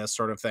about this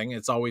sort of thing.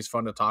 It's always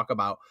fun to talk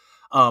about.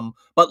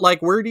 But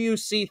like where do you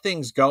see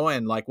things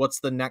going? Like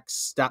what's the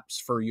next steps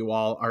for you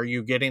all? Are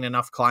you getting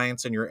enough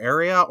clients in your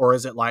area or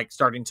is it like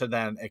starting to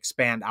then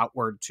expand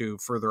outward to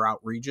further out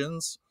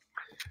regions?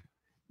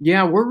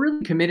 Yeah, we're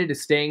really committed to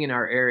staying in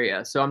our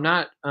area. So I'm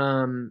not.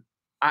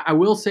 I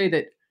will say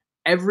that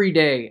every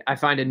day I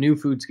find a new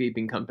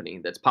foodscaping company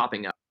that's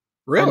popping up.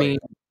 I Really? mean,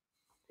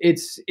 it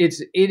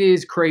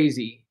is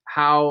crazy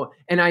how,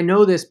 and I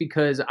know this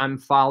because I'm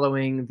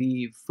following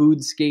the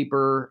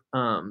Foodscaper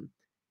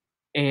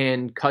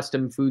and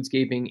custom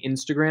foodscaping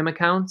Instagram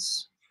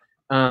accounts,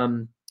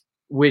 um,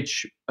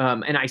 which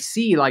and I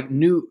see like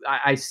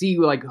I see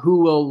like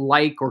who will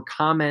like or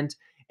comment,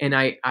 and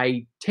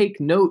I take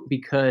note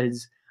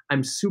because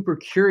I'm super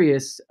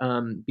curious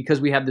because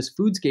we have this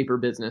foodscaper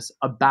business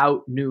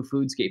about new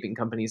foodscaping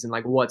companies and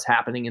like what's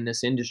happening in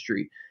this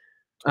industry.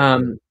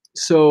 Totally.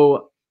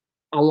 So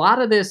a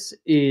lot of this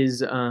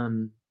is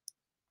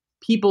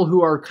people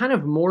who are kind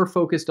of more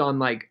focused on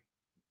like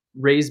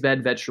raised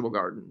bed vegetable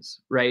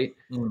gardens, right?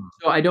 Mm,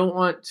 So I don't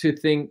want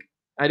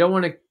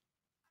to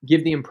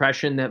give the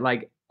impression that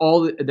like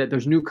that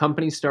there's new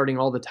companies starting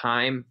all the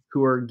time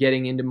who are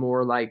getting into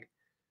more like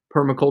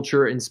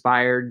permaculture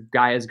inspired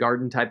Gaia's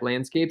garden type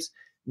landscapes.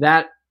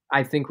 That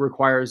I think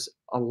requires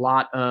a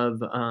lot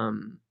of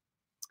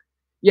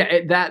yeah,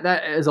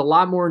 that is a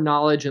lot more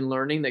knowledge and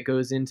learning that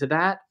goes into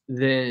that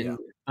yeah.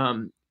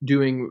 than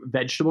doing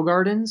vegetable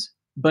gardens.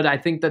 But I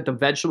think that the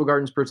vegetable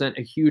gardens present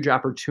a huge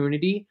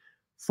opportunity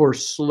for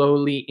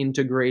slowly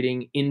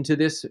integrating into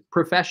this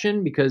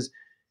profession because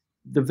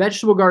the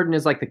vegetable garden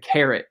is like the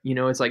carrot.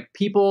 It's like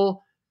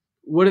people,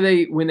 what do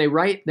they, when they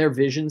write their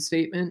vision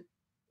statement,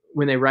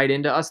 when they write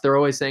into us, they're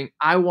always saying,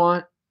 I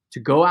want to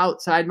go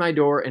outside my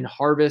door and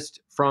harvest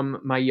from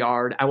my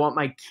yard. I want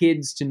my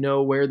kids to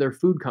know where their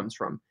food comes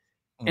from.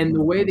 And the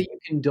Mhm. way that you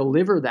can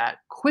deliver that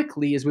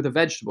quickly is with a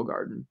vegetable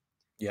garden.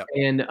 Yep.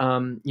 And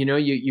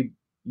you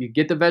you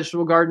get the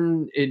vegetable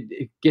garden,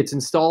 it gets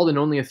installed in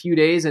only a few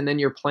days, and then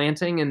you're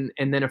planting,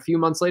 and then a few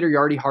months later, you're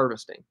already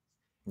harvesting.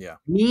 Yeah.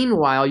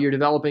 Meanwhile, you're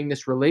developing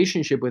this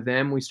relationship with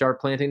them. We start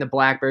planting the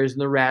blackberries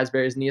and the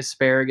raspberries and the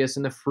asparagus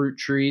and the fruit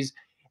trees.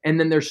 And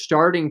then they're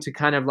starting to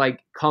kind of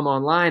like come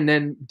online.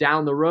 Then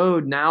down the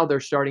road, now they're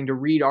starting to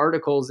read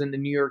articles in the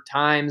New York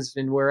Times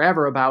and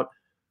wherever about,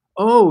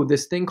 oh,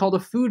 this thing called a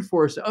food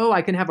forest. Oh,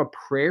 I can have a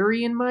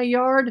prairie in my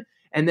yard.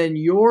 And then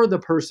you're the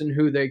person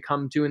who they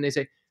come to and they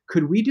say,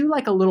 could we do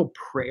like a little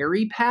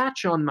prairie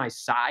patch on my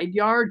side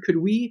yard? Could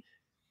we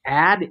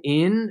add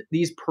in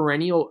these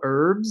perennial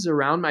herbs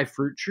around my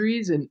fruit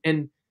trees?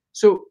 And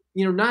so,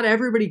 not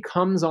everybody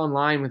comes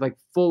online with like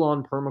full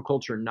on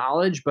permaculture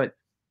knowledge, but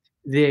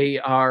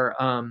they're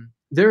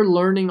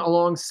learning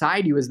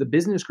alongside you as the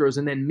business grows.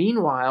 And then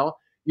meanwhile,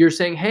 you're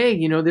saying,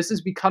 hey, this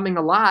is becoming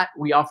a lot.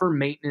 We offer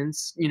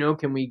maintenance.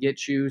 Can we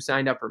get you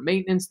signed up for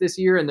maintenance this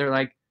year? And they're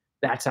like,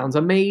 that sounds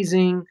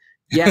amazing.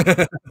 Yes,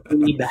 we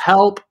need the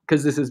help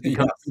because this has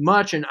become Yes. too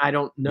much, and I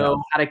don't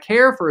know how to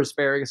care for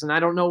asparagus, and I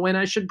don't know when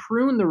I should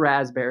prune the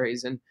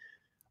raspberries, and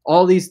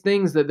all these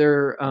things that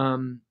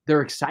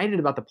they're excited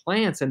about the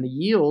plants and the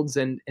yields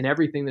and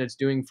everything that it's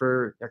doing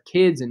for their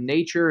kids and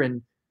nature.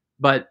 And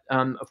but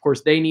of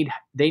course they need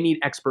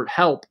expert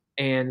help,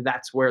 and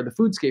that's where the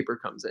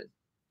Foodscaper comes in.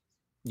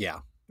 Yeah,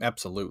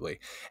 absolutely.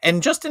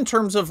 And just in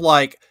terms of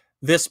like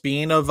this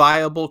being a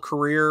viable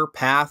career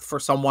path for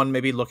someone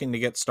maybe looking to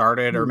get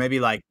started, or Mm. maybe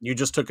like you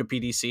just took a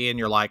PDC and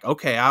you're like,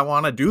 okay, I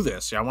want to do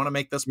this. I want to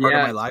make this part of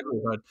Yeah. my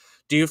livelihood.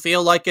 Do you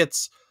feel like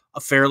it's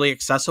fairly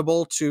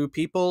accessible to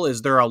people?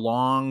 Is there a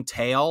long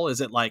tail? Is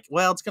it like,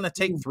 well, it's going to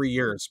take 3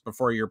 years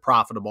before you're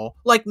profitable,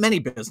 like many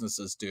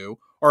businesses do?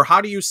 Or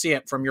how do you see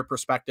it from your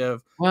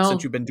perspective since Well,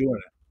 you've been doing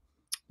it?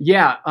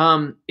 yeah,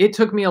 it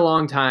took me a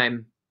long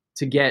time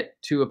to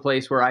get to a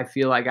place where I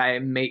feel like I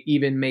am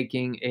even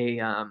making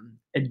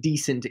a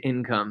decent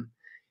income.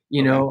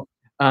 You Okay.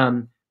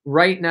 know,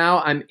 right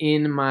now I'm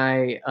in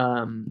my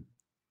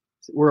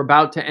we're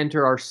about to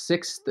enter our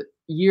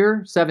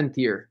seventh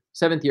year.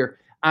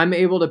 I'm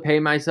able to pay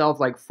myself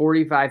like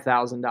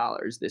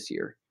 $45,000 this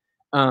year.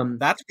 Um,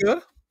 That's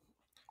good.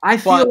 I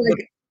feel But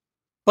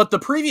like the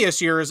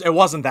previous years, it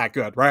wasn't that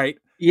good, right?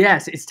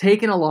 yes, it's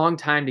taken a long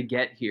time to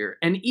get here,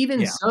 and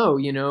even Yeah.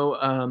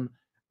 so,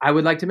 I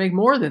would like to make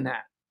more than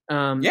that.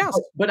 But Yes.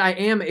 I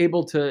am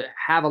able to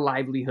have a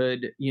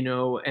livelihood,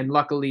 and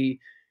luckily,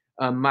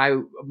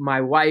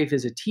 my wife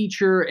is a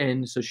teacher,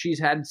 and so she's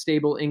had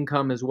stable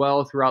income as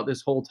well throughout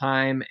this whole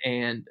time.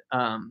 And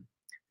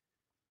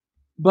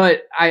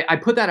but I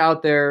put that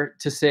out there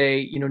to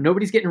say,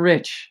 nobody's getting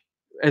rich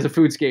as a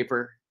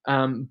foodscaper.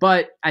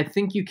 But I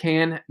think you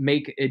can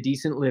make a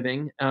decent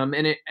living.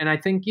 And I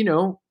think,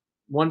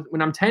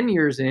 when I'm 10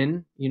 years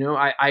in,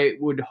 I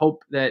would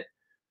hope that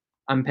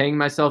I'm paying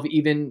myself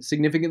even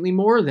significantly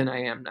more than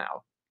I am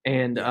now.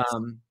 And Yes.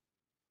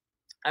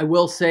 I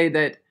will say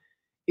that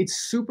it's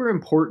super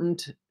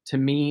important to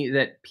me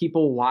that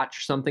people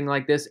watch something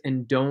like this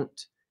and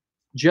don't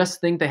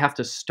just think they have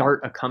to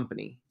start a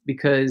company,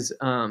 because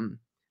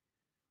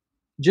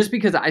just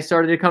because I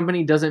started a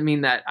company doesn't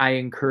mean that I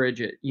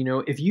encourage it.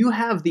 If you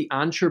have the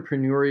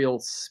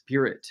entrepreneurial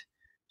spirit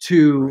Right.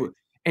 to,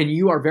 and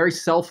you are very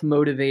self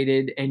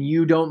motivated and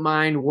you don't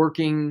mind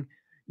working,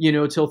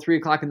 till 3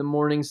 o'clock in the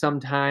morning,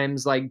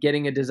 sometimes like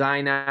getting a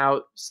design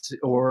out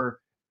or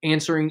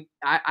answering.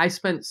 I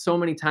spent so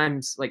many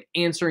times like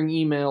answering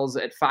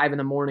emails at 5 in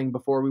the morning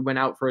before we went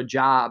out for a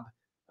job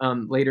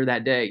later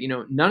that day.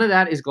 None of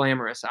that is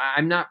glamorous.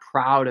 I'm not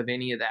proud of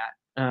any of that.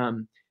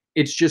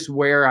 It's just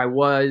where I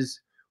was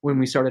when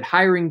we started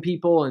hiring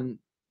people. And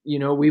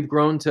we've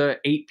grown to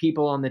 8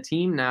 people on the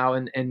team now,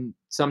 and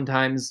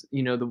sometimes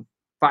the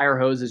fire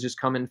hose is just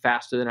coming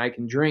faster than I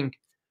can drink.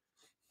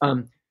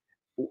 um,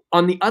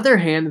 on the other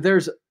hand,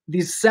 there's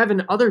these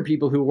 7 other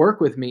people who work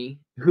with me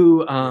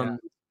who Yeah.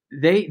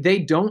 they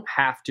don't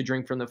have to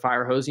drink from the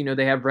fire hose.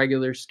 They have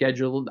regular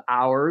scheduled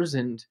hours,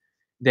 and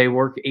they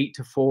work 8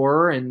 to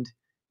 4, and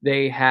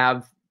they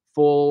have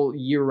full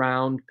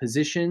year-round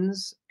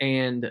positions.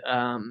 And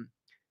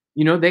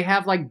they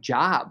have like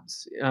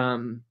jobs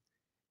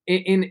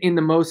in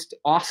the most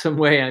awesome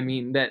way. I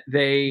mean, that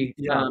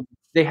Yeah.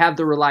 they have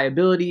the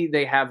reliability,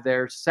 they have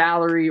their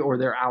salary or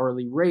their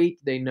hourly rate,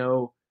 they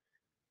know.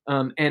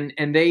 And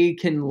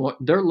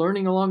they're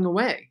learning along the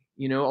way.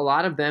 A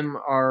lot of them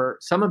are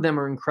some of them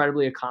are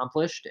incredibly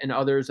accomplished, and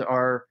others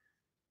are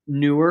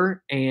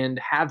newer and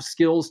have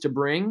skills to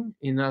bring,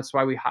 and that's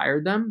why we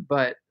hired them.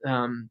 But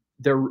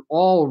they're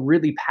all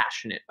really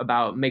passionate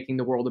about making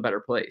the world a better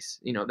place.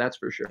 That's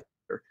for sure.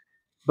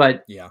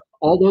 But Yeah.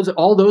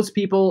 all those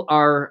people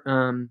are.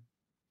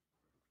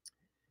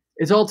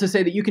 It's all to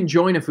say that you can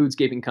join a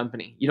foodscaping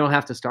company. You don't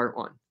have to start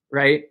one,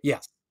 right?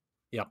 Yes.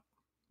 Yep.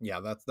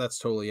 Yeah, that's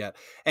totally it.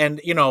 And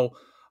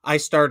I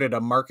started a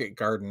market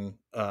garden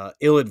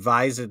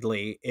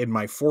ill-advisedly in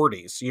my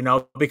 40s,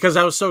 because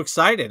I was so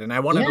excited and I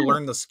wanted to Yeah.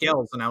 learn the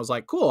skills, and I was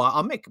like, cool,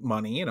 I'll make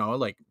money,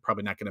 like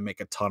probably not going to make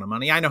a ton of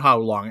money. I know how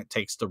long it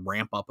takes to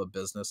ramp up a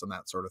business and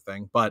that sort of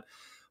thing, but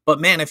But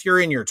man, if you're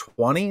in your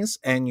 20s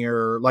and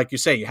you're, like you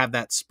say, you have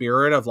that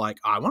spirit of like,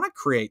 I want to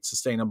create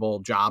sustainable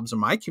jobs in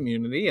my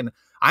community, and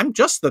I'm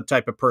just the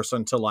type of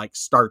person to like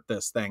start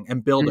this thing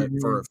and build it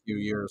for a Mhm. few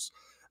years,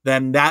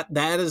 then that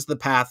is the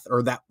path,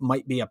 or that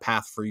might be a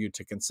path for you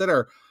to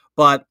consider.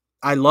 But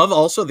I love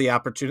also the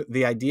opportunity,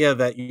 the idea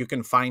that you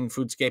can find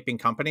foodscaping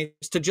companies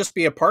to just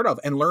be a part of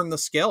and learn the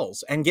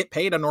skills and get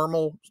paid a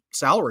normal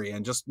salary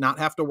and just not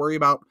have to worry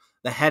about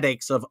the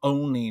headaches of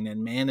owning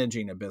and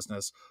managing a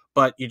business.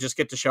 But you just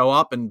get to show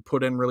up and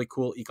put in really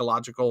cool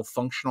ecological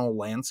functional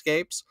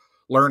landscapes,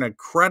 learn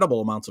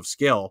incredible amounts of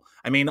skill.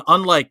 I mean,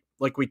 unlike,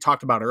 like we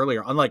talked about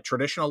earlier, unlike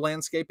traditional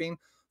landscaping,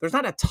 there's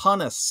not a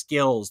ton of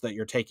skills that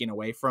you're taking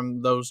away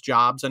from those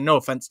jobs. And no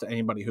offense to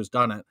anybody who's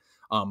done it.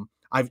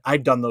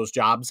 I've done those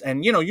jobs,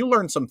 and you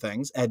learn some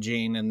things,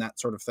 edging and that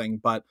sort of thing.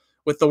 But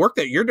with the work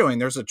that you're doing,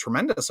 there's a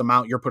tremendous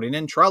amount. You're putting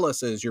in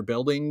trellises, you're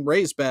building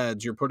raised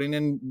beds, you're putting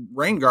in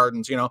rain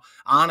gardens,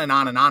 on and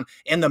on and on.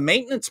 And the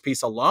maintenance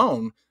piece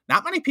alone,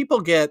 not many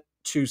people get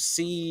to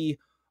see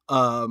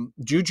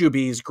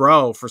jujubes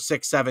grow for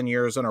 6, 7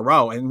 years in a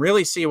row and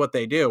really see what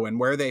they do and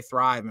where they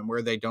thrive and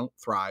where they don't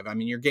thrive. I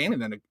mean, you're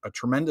gaining a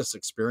tremendous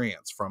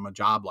experience from a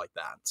job like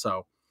that.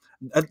 So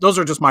those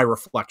are just my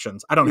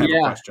reflections. I don't have a Yeah.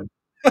 question.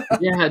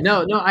 Yeah,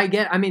 no,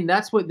 I mean,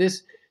 that's what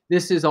this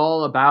is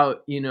all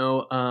about,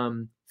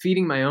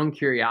 feeding my own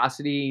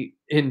curiosity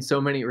in so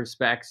many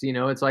respects.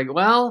 It's like,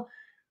 well,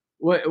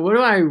 what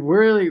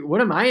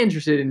am I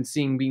interested in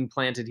seeing being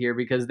planted here?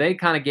 Because they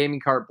kind of gave me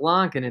carte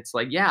blanche, and it's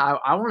like, yeah,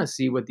 I want to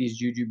see what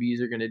these jujubes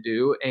are going to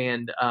do.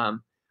 And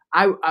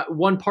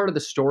one part of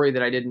the story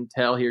that I didn't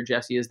tell here,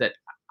 Jesse, is that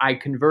I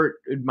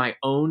converted my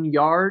own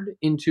yard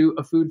into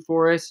a food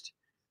forest,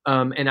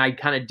 and I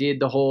kind of did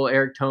the whole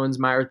Eric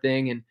Toensmeyer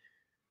thing, and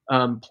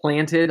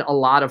planted a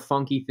lot of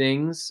funky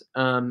things,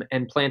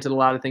 and planted a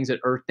lot of things at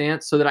Earth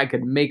Dance so that I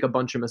could make a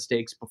bunch of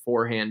mistakes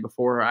beforehand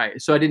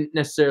so I didn't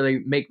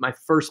necessarily make my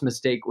first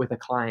mistake with a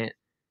client.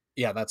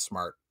 Yeah, that's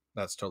smart.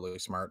 That's totally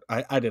smart.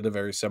 I did a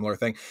very similar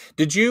thing.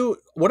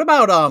 What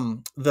about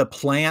the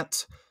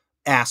plant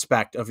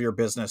aspect of your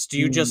business? Do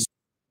you Mm. just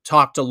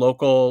talk to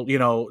local,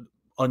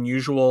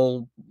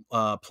 unusual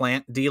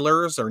plant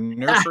dealers or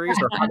nurseries,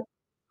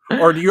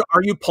 or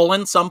are you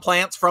pulling some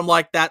plants from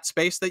like that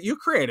space that you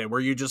created where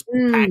you just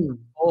pack Mm.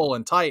 full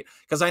and tight?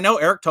 Because I know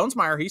Eric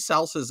Toensmeyer, he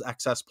sells his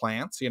excess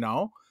plants, It's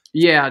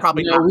Yeah,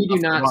 probably no, not we do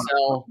enough to not run a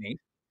sell. company,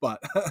 but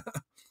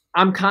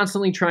I'm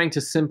constantly trying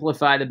to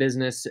simplify the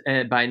business,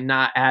 by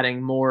not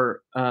adding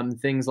more,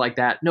 things like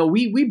that. No,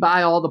 we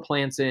buy all the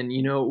plants in.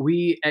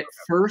 We at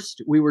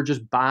first we were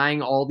just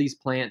buying all these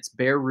plants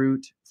bare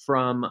root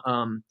from,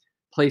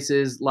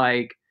 places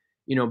like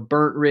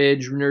Burnt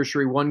Ridge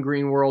Nursery, One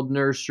Green World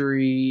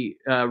Nursery,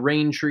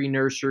 Rain Tree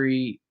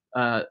Nursery,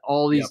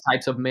 all yep, these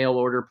types of mail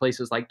order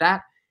places like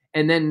that.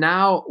 And then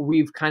now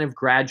we've kind of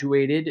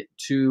graduated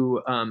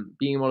to,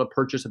 being able to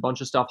purchase a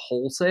bunch of stuff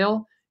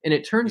wholesale, and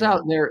it turns yeah,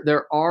 out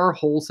there are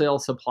wholesale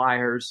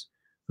suppliers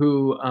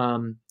who,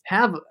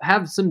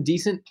 have some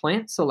decent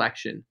plant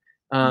selection,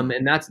 mm,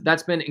 and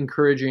that's been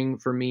encouraging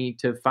for me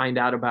to find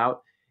out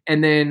about.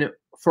 And then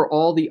for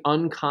all the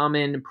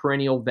uncommon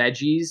perennial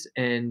veggies,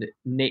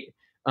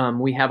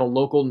 we have a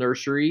local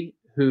nursery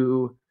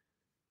who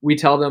we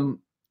tell them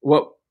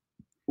what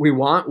we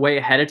want way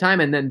ahead of time,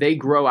 and then they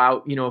grow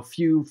out, a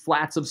few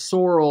flats of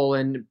sorrel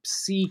and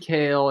sea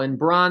kale and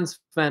bronze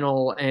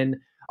fennel and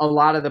a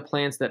lot of the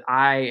plants that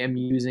I am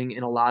using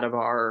in a lot of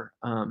our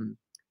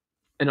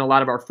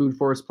food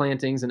forest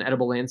plantings and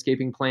edible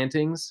landscaping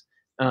plantings.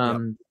 yep,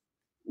 Um,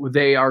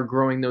 they are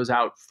growing those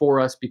out for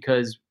us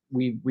because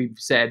we've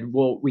said,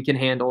 well, we can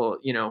handle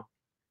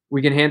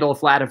a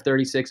flat of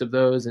 36 of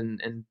those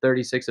and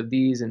 36 of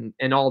these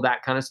and all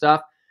that kind of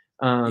stuff.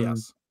 Um,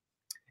 yes,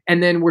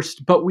 and then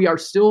but we are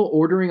still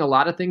ordering a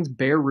lot of things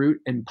bare root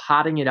and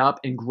potting it up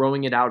and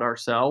growing it out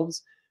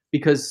ourselves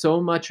because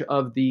so much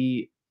of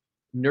the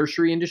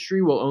nursery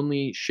industry will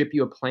only ship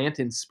you a plant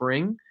in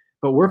spring,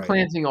 but we're right,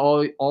 planting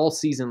all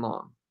season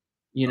long,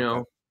 you okay,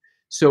 know.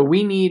 So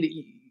we need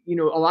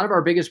a lot of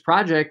our biggest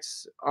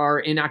projects are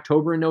in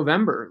October and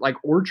November, like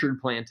orchard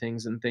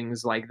plantings and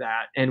things like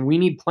that. And we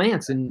need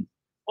plants and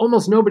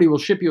almost nobody will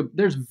ship you.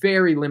 There's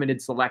very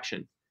limited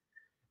selection.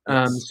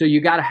 yes, So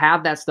you got to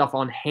have that stuff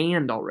on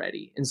hand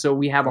already. And so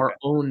we have okay. our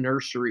own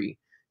nursery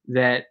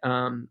that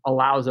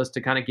allows us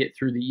to kind of get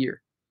through the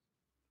year.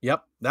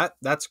 Yep,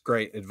 that's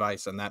great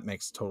advice, and that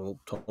makes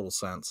total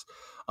sense.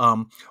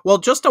 Well,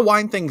 just to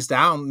wind things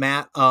down,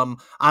 Matt.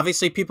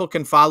 Obviously, people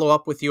can follow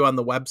up with you on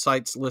the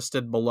websites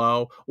listed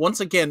below.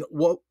 Once again,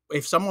 what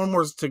if someone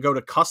was to go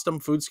to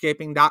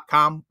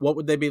customfoodscaping.com? What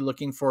would they be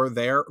looking for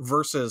there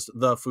versus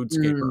the Mm.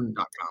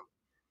 foodscaper.com?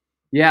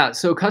 Yeah,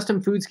 so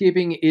Custom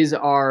Foodscaping is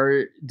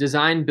our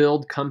design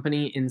build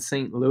company in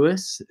St.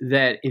 Louis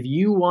that if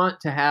you want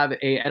to have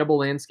a edible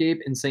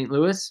landscape in St.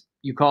 Louis,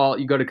 you go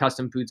to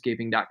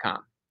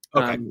customfoodscaping.com.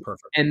 Okay, Um,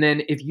 perfect. and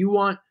then if you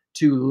want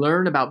to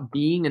learn about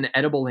being an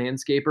edible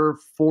landscaper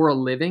for a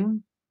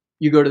living,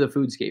 you go to the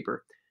Foodscaper.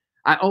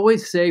 I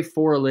always say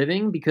for a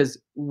living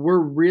because we're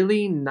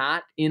really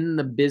not in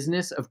the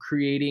business of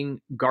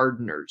creating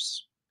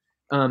gardeners.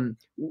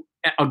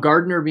 A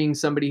gardener being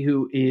somebody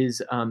who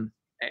is,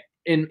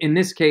 in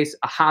this case,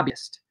 a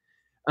hobbyist.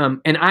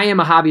 And I am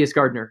a hobbyist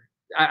gardener.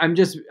 I'm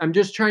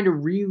just trying to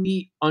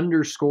really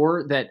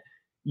underscore that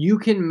you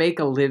can make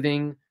a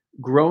living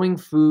growing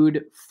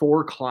food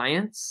for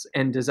clients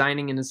and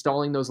designing and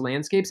installing those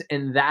landscapes,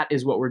 and that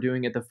is what we're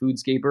doing at the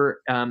Foodscaper.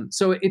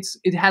 So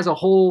it has a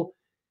whole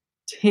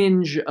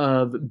tinge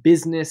of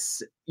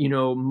business,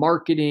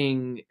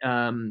 marketing,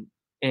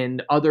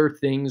 and other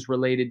things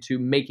related to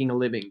making a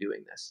living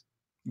doing this.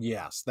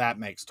 Yes, that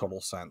makes total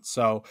sense.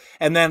 So,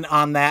 and then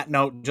on that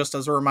note, just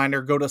as a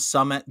reminder, go to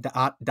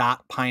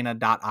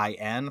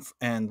summit.pina.in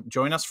and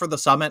join us for the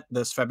summit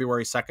this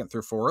February 2nd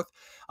through 4th.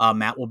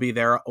 Matt will be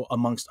there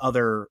amongst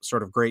other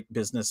sort of great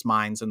business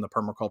minds in the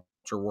permaculture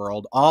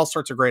world, all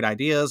sorts of great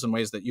ideas and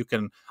ways that you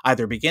can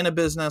either begin a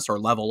business or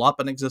level up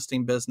an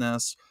existing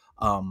business,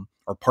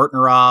 or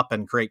partner up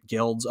and create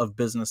guilds of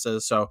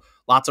businesses. So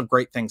lots of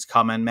great things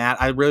coming,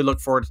 Matt. I really look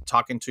forward to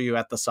talking to you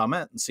at the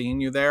summit and seeing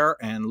you there,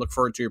 and look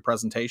forward to your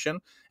presentation.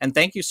 And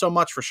thank you so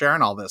much for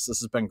sharing all this. This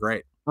has been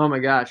great. Oh my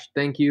gosh,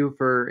 thank you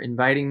for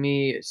inviting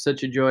me. It's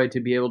such a joy to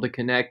be able to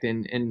connect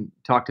and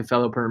talk to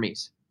fellow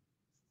permies.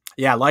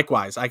 Yeah,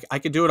 likewise. I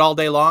could do it all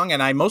day long,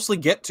 and I mostly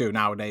get to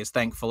nowadays,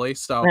 thankfully.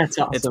 So That's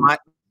it's awesome.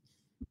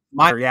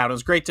 my yeah, it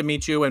was great to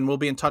meet you, and we'll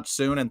be in touch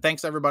soon. And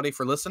thanks everybody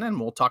for listening.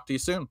 We'll talk to you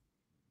soon.